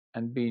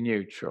and be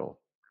neutral.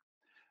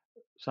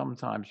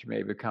 Sometimes you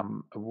may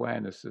become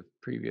awareness of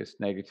previous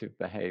negative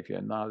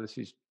behavior. Now, this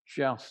is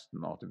just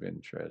not of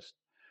interest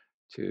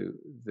to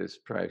this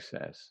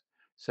process.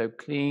 So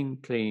clean,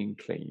 clean,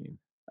 clean,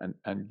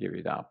 and give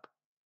it up.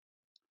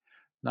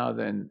 Now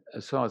then,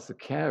 as far as the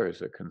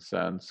carers are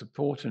concerned,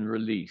 support and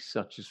release,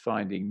 such as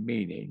finding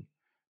meaning,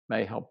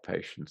 may help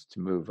patients to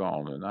move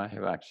on. And I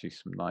have actually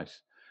some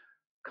nice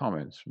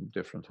comments from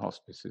different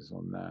hospices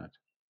on that.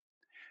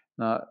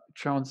 Now,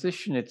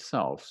 transition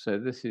itself, so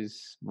this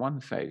is one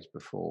phase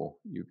before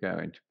you go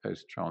into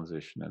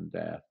post-transition and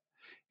death,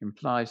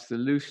 implies the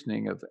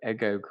loosening of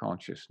ego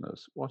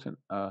consciousness. What on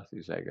earth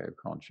is ego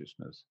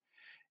consciousness?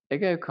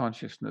 Ego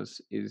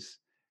consciousness is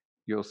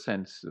your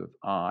sense of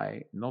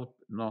I, not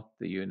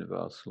the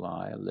universal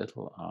I, a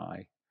little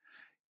I.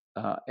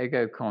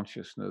 Ego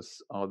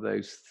consciousness are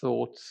those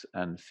thoughts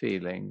and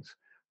feelings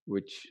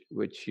which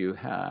you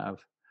have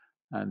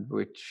and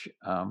which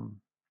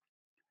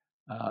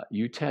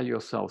you tell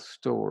yourself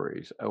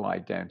stories. Oh, I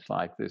don't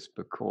like this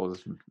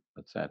because,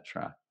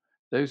 etc.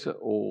 Those are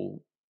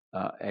all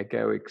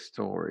egoic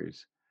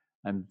stories,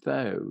 and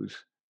those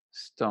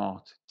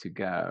start to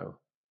go.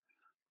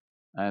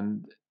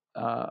 And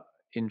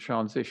in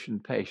transition,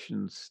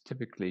 patients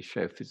typically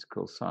show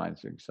physical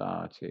signs of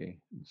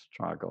anxiety and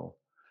struggle.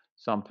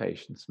 Some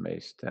patients may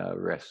stir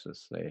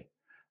restlessly.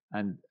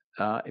 And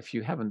if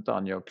you haven't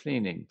done your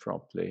cleaning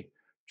properly,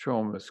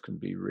 traumas can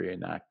be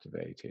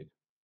reinactivated.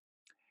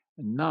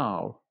 And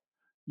now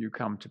you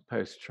come to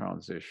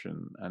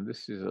post-transition, and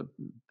this is a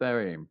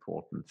very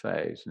important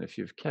phase. And if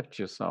you've kept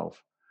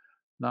yourself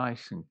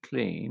nice and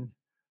clean,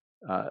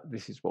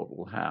 this is what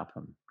will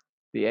happen.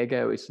 The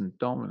ego isn't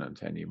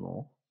dominant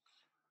anymore,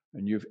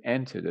 and you've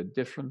entered a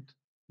different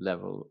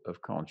level of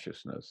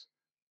consciousness,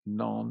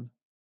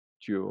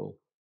 non-dual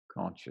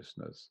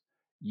consciousness.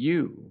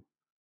 You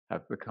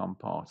have become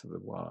part of the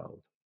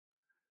world.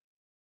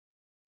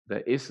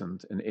 There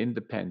isn't an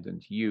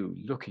independent you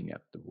looking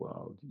at the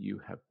world.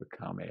 You have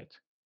become it.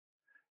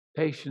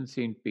 Patients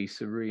seem to be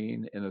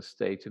serene in a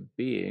state of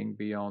being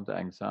beyond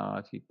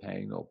anxiety,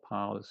 pain, or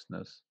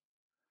powerlessness.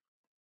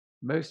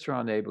 Most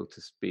are unable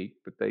to speak,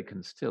 but they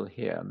can still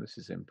hear, and this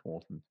is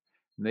important.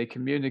 And they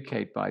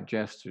communicate by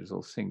gestures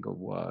or single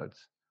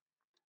words.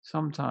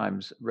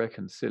 Sometimes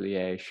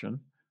reconciliation,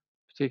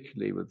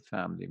 particularly with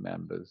family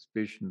members.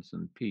 Visions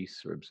and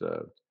peace are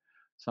observed.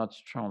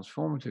 Such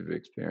transformative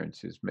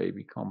experiences may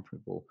be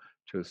comparable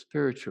to a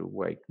spiritual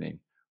awakening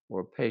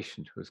or a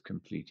patient who has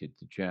completed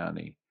the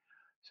journey.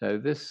 So,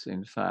 this,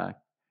 in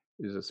fact,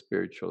 is a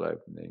spiritual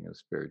opening, a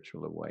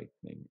spiritual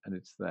awakening, and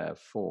it's there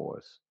for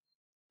us.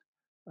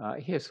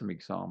 Here's some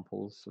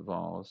examples of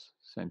ours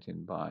sent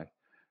in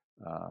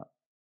uh,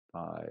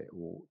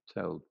 or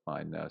told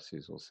by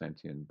nurses or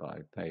sent in by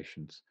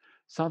patients.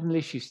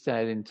 Suddenly, she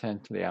stared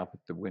intently up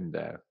at the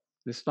window.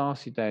 This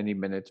lasted only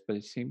minutes, but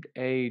it seemed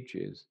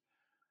ages.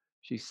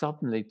 She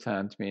suddenly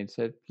turned to me and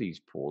said, "Please,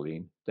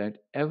 Pauline, don't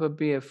ever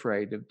be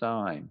afraid of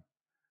dying.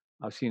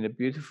 I've seen a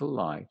beautiful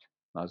light,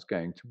 and I was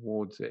going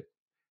towards it,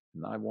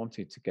 and I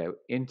wanted to go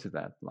into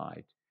that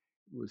light.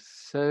 It was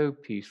so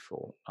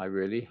peaceful, I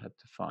really had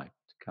to fight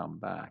to come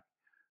back."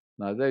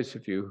 Now, those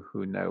of you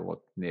who know what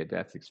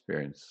near-death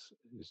experience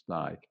is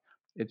like,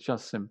 it's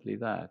just simply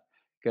that,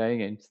 going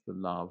into the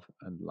love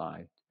and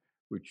light,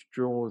 which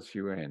draws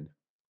you in.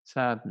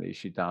 Sadly,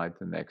 she died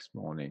the next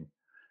morning,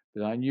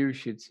 but I knew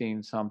she'd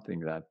seen something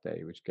that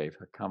day which gave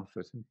her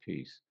comfort and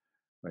peace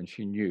when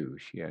she knew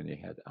she only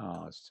had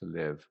hours to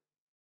live.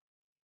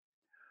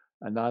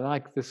 And I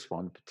like this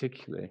one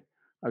particularly.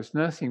 I was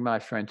nursing my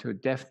friend who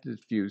had definite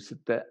views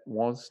that there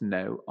was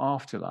no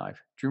afterlife.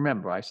 Do you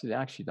remember? I said it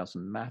actually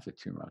doesn't matter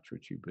too much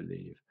what you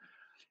believe.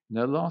 In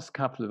the last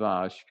couple of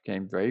hours, she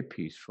became very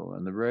peaceful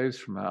and arose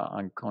from her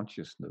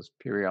unconsciousness,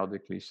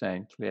 periodically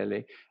saying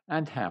clearly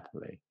and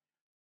happily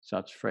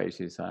such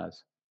phrases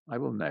as, "I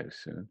will know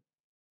soon.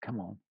 Come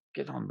on,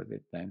 get on with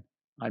it then.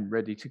 I'm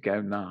ready to go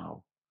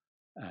now."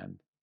 And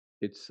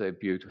 "It's so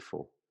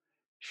beautiful."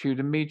 She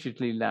would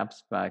immediately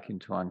lapse back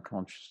into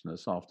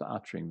unconsciousness after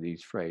uttering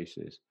these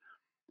phrases.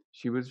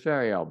 She was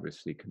very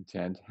obviously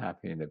content,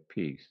 happy, and at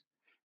peace.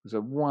 It was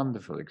a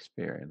wonderful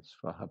experience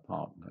for her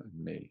partner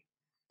and me.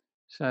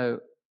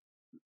 So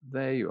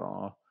there you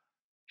are.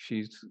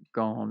 She's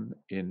gone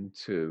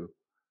into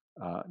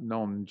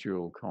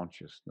non-dual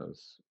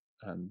consciousness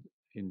and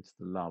into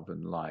the love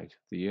and light of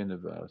the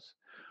universe.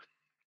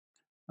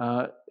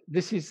 Uh,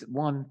 this is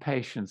one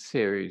patient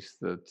series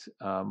that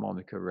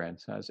Monica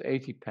Rentz has,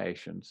 80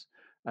 patients.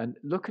 And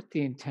look at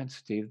the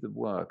intensity of the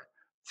work.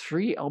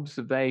 3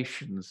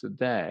 observations a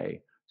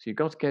day. So you've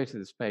got to go to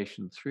this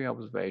patient 3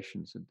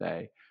 observations a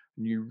day,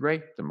 and you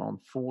rate them on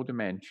 4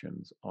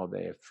 dimensions. Are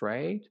they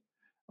afraid?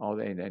 Are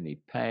they in any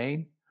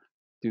pain?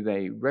 Do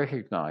they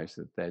recognize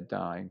that they're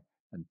dying?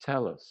 And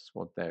tell us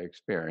what their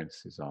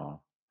experiences are.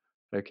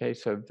 Okay,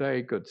 so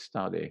very good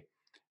study.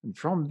 And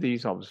from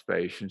these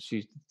observations,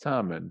 she's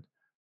determined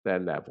their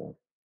level.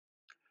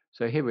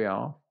 So here we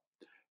are.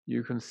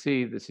 You can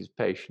see this is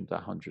patient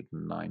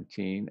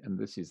 119, and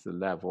this is the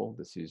level.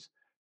 This is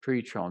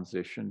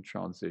pre-transition,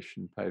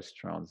 transition,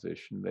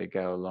 post-transition. They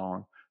go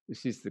along.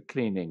 This is the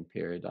cleaning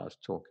period I was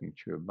talking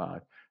to you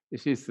about.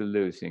 This is the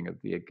losing of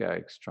the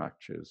egoic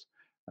structures.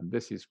 And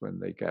this is when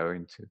they go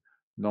into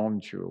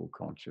non-dual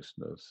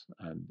consciousness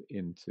and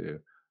into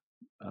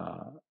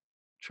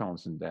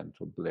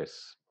transcendental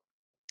bliss.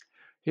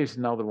 Here's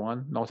another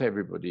one. Not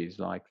everybody is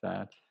like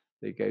that.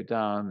 They go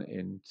down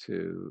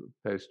into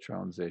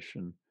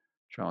post-transition,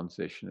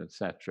 transition,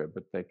 etc.,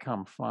 but they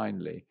come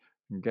finally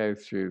and go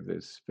through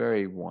this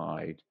very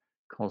wide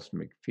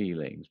cosmic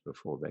feelings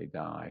before they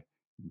die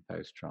in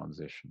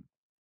post-transition.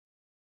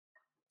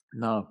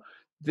 Now,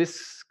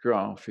 this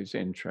graph is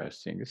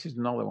interesting. This is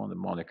another one of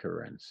Monica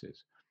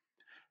Rentz's.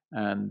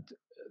 And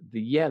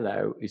the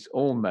yellow is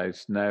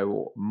almost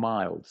no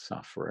mild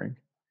suffering.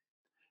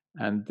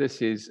 And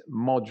this is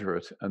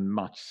moderate and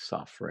much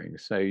suffering.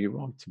 So you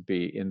want to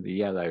be in the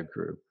yellow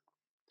group.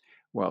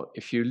 Well,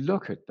 if you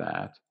look at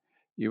that,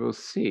 you will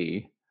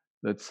see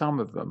that some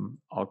of them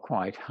are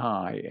quite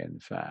high, in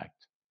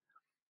fact.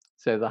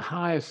 So the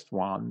highest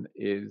one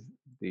is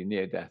the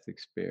near-death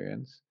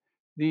experience.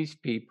 These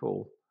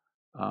people,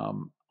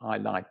 I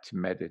like to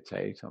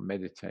meditate, are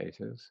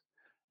meditators.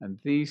 And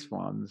these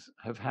ones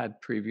have had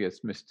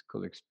previous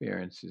mystical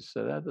experiences.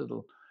 So that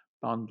little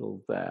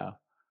bundle there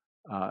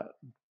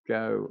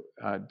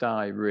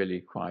die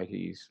really quite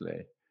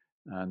easily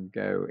and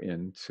go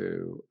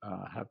into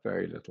have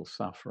very little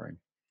suffering.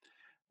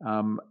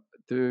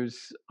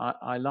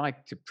 I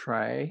like to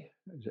pray,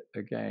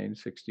 again,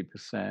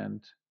 60%.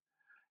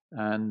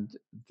 And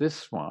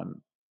this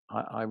one,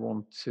 I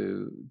want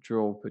to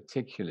draw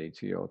particularly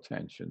to your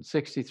attention,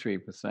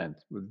 63%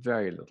 with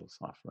very little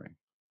suffering.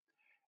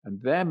 And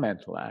their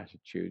mental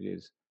attitude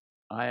is,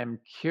 I am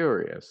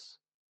curious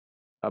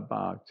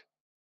about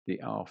the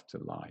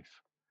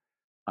afterlife.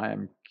 I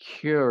am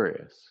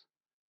curious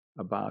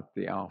about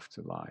the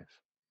afterlife.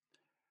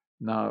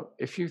 Now,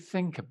 if you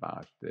think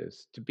about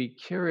this, to be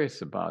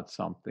curious about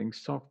something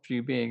stops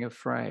you being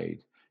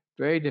afraid.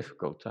 Very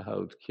difficult to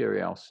hold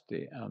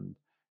curiosity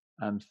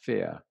and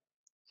fear.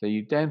 So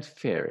you don't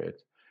fear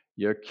it.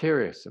 You're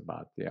curious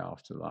about the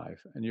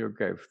afterlife and you'll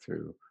go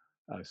through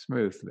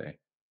smoothly.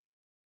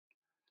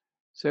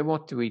 So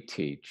what do we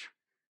teach?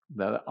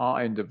 There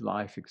are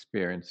end-of-life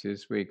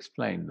experiences. We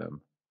explain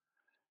them.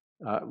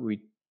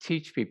 We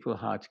teach people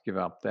how to give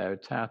up their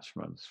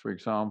attachments. For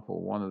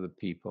example, one of the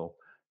people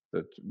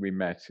that we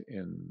met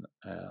in,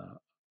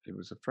 it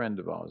was a friend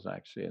of ours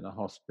actually in a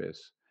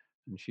hospice,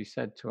 and she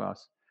said to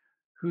us,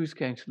 "Who's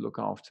going to look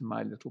after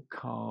my little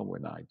car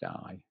when I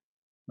die?"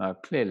 Now,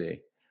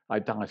 clearly, I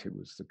doubt it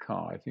was the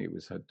car. I think it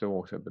was her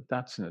daughter, but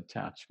that's an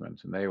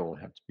attachment, and they all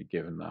have to be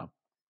given up.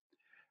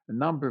 A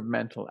number of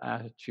mental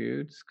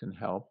attitudes can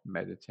help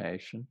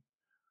meditation,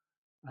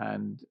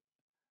 and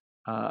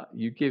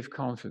you give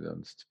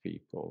confidence to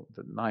people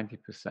that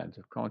 90%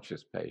 of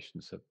conscious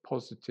patients have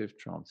positive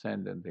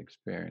transcendent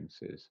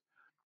experiences.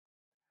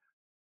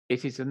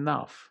 It is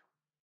enough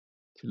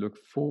to look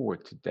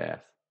forward to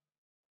death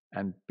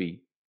and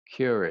be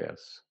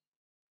curious.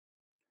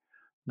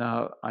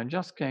 Now, I'm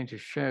just going to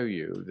show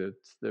you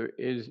that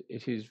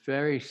it is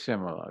very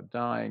similar.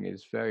 Dying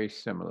is very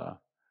similar.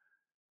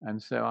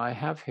 And so I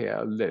have here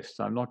a list.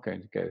 I'm not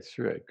going to go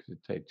through it because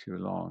it'd take too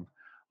long,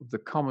 of the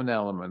common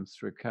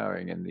elements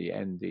recurring in the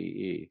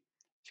NDE: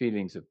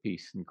 feelings of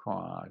peace and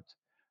quiet,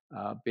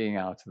 being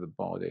out of the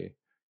body,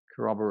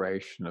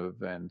 corroboration of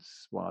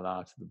events while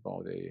out of the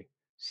body,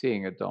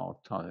 seeing a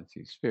dark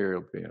tonality,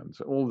 spheral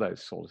beings, all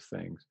those sort of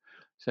things.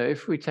 So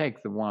if we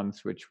take the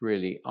ones which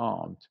really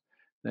aren't,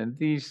 then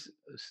these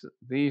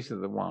are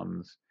the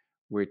ones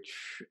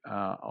which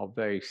are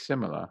very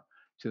similar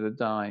to the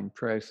dying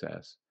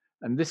process.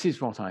 And this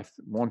is what I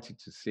wanted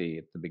to see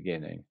at the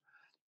beginning,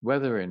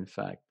 whether in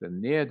fact the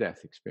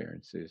near-death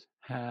experiences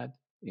had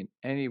in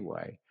any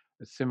way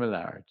a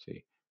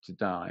similarity to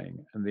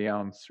dying. And the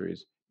answer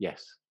is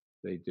yes,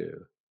 they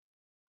do.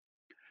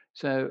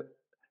 So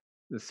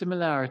the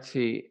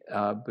similarity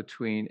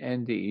between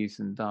NDEs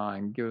and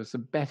dying gives us a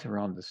better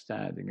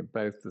understanding of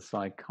both the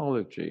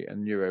psychology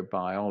and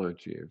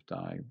neurobiology of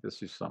dying.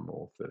 This is some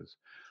authors.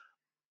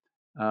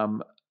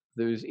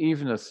 There is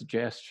even a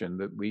suggestion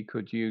that we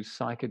could use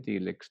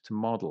psychedelics to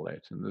model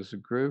it. And there's a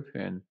group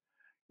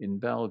in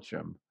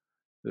Belgium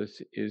that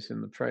is in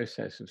the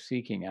process of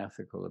seeking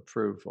ethical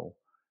approval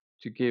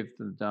to give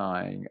the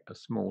dying a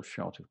small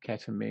shot of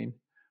ketamine.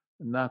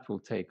 And that will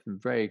take them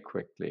very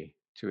quickly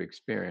to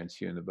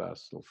experience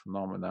universal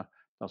phenomena.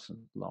 Doesn't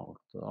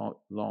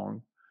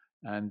long,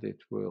 and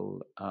it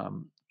will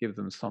give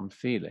them some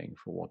feeling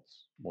for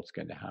what's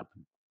going to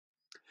happen.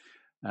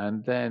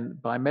 And then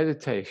by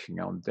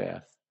meditating on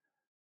death,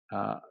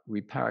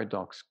 we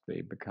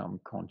paradoxically become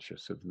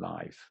conscious of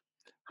life.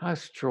 How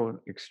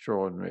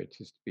extraordinary it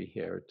is to be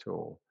here at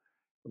all.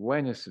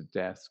 Awareness of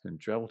death can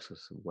jolt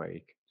us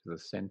awake to the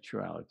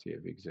sensuality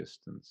of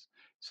existence.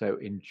 So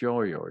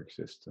enjoy your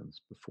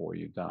existence before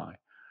you die.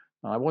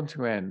 Now, I want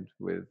to end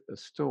with a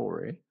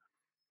story.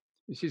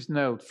 This is an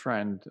old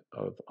friend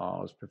of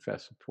ours,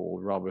 Professor Paul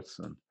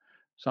Robertson.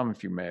 Some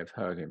of you may have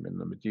heard him in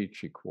the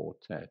Medici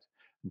Quartet.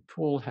 And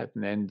Paul had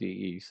an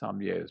NDE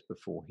some years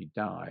before he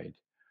died.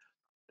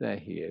 There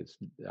he is,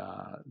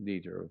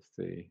 leader of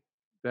the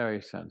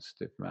very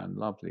sensitive man,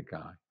 lovely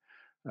guy,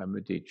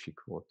 Medici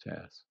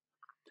Quartet.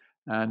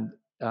 And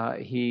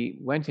he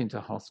went into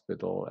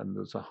hospital, and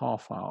there was a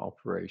half-hour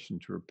operation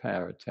to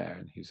repair a tear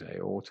in his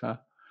aorta.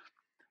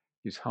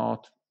 His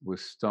heart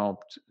was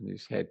stopped and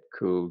his head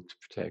cooled to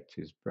protect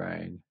his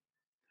brain.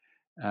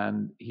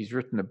 And he's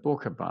written a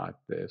book about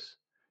this.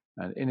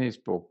 And in his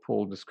book,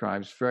 Paul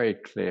describes very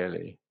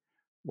clearly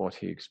what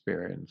he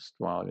experienced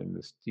while in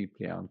this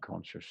deeply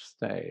unconscious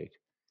state.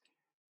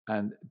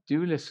 And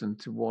do listen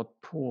to what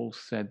Paul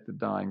said the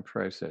dying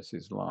process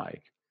is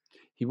like.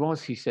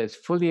 He says,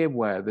 fully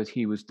aware that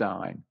he was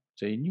dying.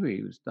 So he knew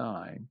he was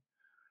dying.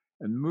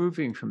 And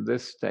moving from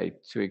this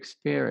state to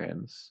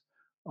experience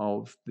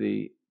of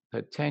the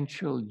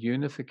potential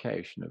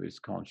unification of his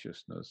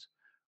consciousness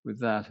with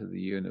that of the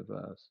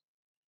universe.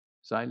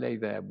 As I lay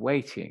there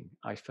waiting,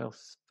 I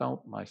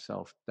felt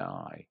myself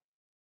die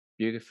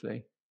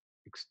beautifully,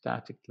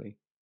 ecstatically,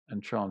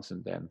 and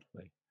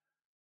transcendently.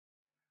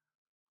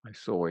 I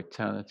saw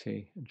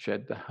eternity and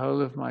shed the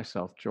whole of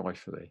myself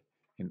joyfully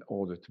in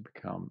order to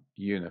become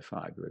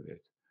unified with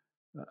it.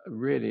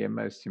 Really a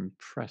most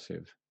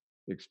impressive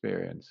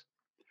experience.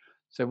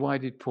 So why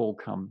did Paul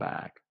come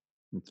back?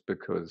 It's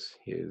because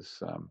his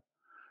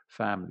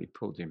family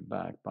pulled him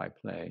back by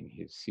playing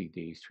his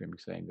CDs to him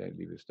saying, don't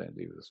leave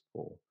us,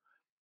 Paul.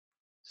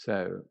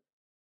 So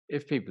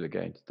if people are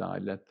going to die,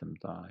 let them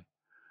die.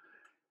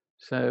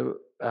 So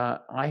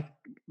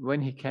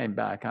when he came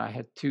back, I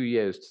had 2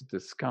 years to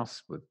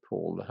discuss with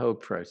Paul the whole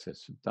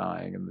process of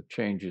dying and the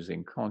changes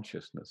in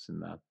consciousness in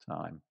that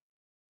time.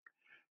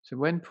 So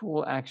when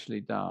Paul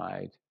actually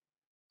died,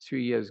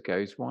 3 years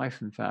ago, his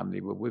wife and family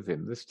were with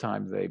him. This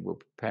time they were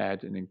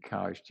prepared and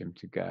encouraged him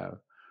to go.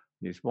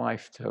 And his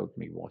wife told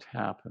me what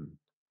happened.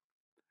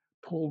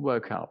 Paul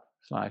woke up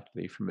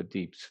slightly from a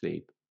deep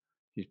sleep.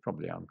 He's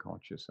probably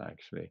unconscious,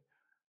 actually,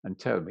 and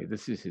told me,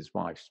 this is his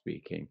wife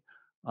speaking,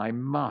 I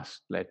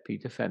must let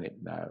Peter Fenwick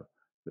know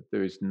that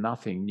there is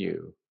nothing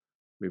new.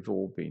 We've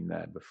all been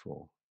there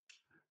before.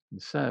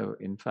 And so,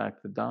 in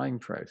fact, the dying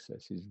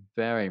process is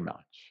very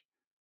much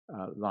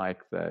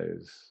like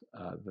those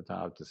that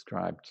I've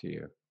described to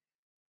you.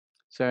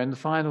 So in the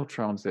final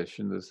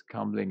transition, there's the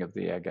crumbling of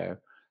the ego.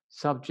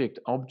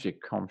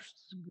 Subject-object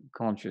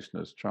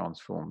consciousness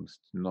transforms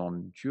to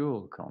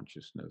non-dual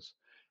consciousness,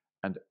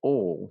 and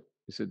all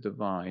is a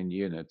divine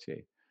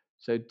unity.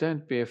 So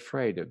don't be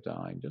afraid of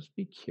dying, just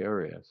be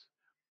curious.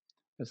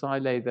 As I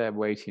lay there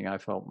waiting, I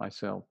felt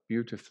myself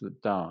beautifully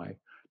die,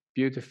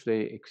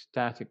 beautifully,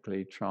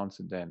 ecstatically,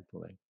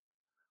 transcendentally.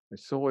 I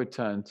saw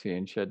eternity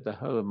and shed the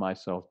whole of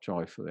myself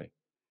joyfully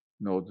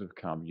in order to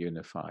become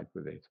unified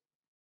with it.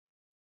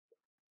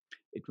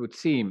 It would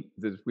seem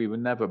that we were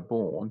never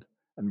born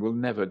and will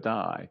never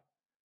die.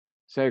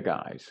 So,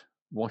 guys,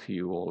 what are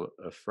you all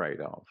afraid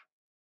of?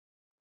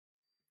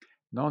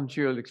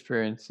 Non-dual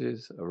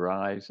experiences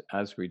arise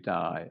as we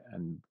die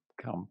and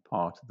become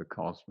part of the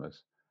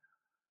cosmos.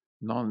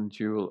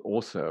 Non-dual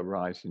also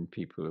arise in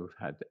people who've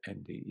had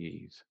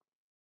NDEs.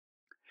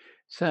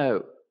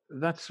 So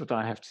that's what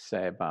I have to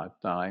say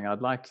about dying.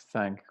 I'd like to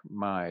thank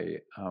my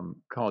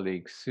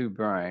colleague Sue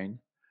Brain,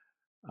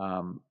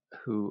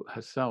 who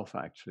herself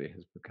actually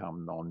has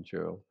become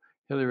non-dual,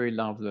 Hilary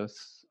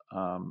Lovelace,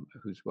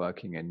 who's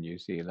working in New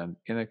Zealand,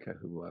 Inika,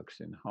 who works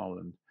in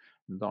Holland,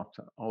 and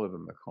Dr. Oliver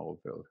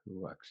McColville, who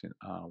works in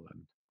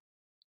Ireland.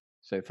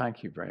 So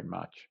thank you very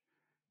much,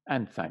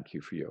 and thank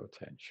you for your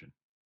attention.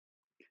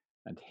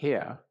 And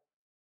here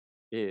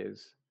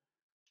is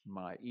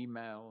my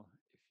email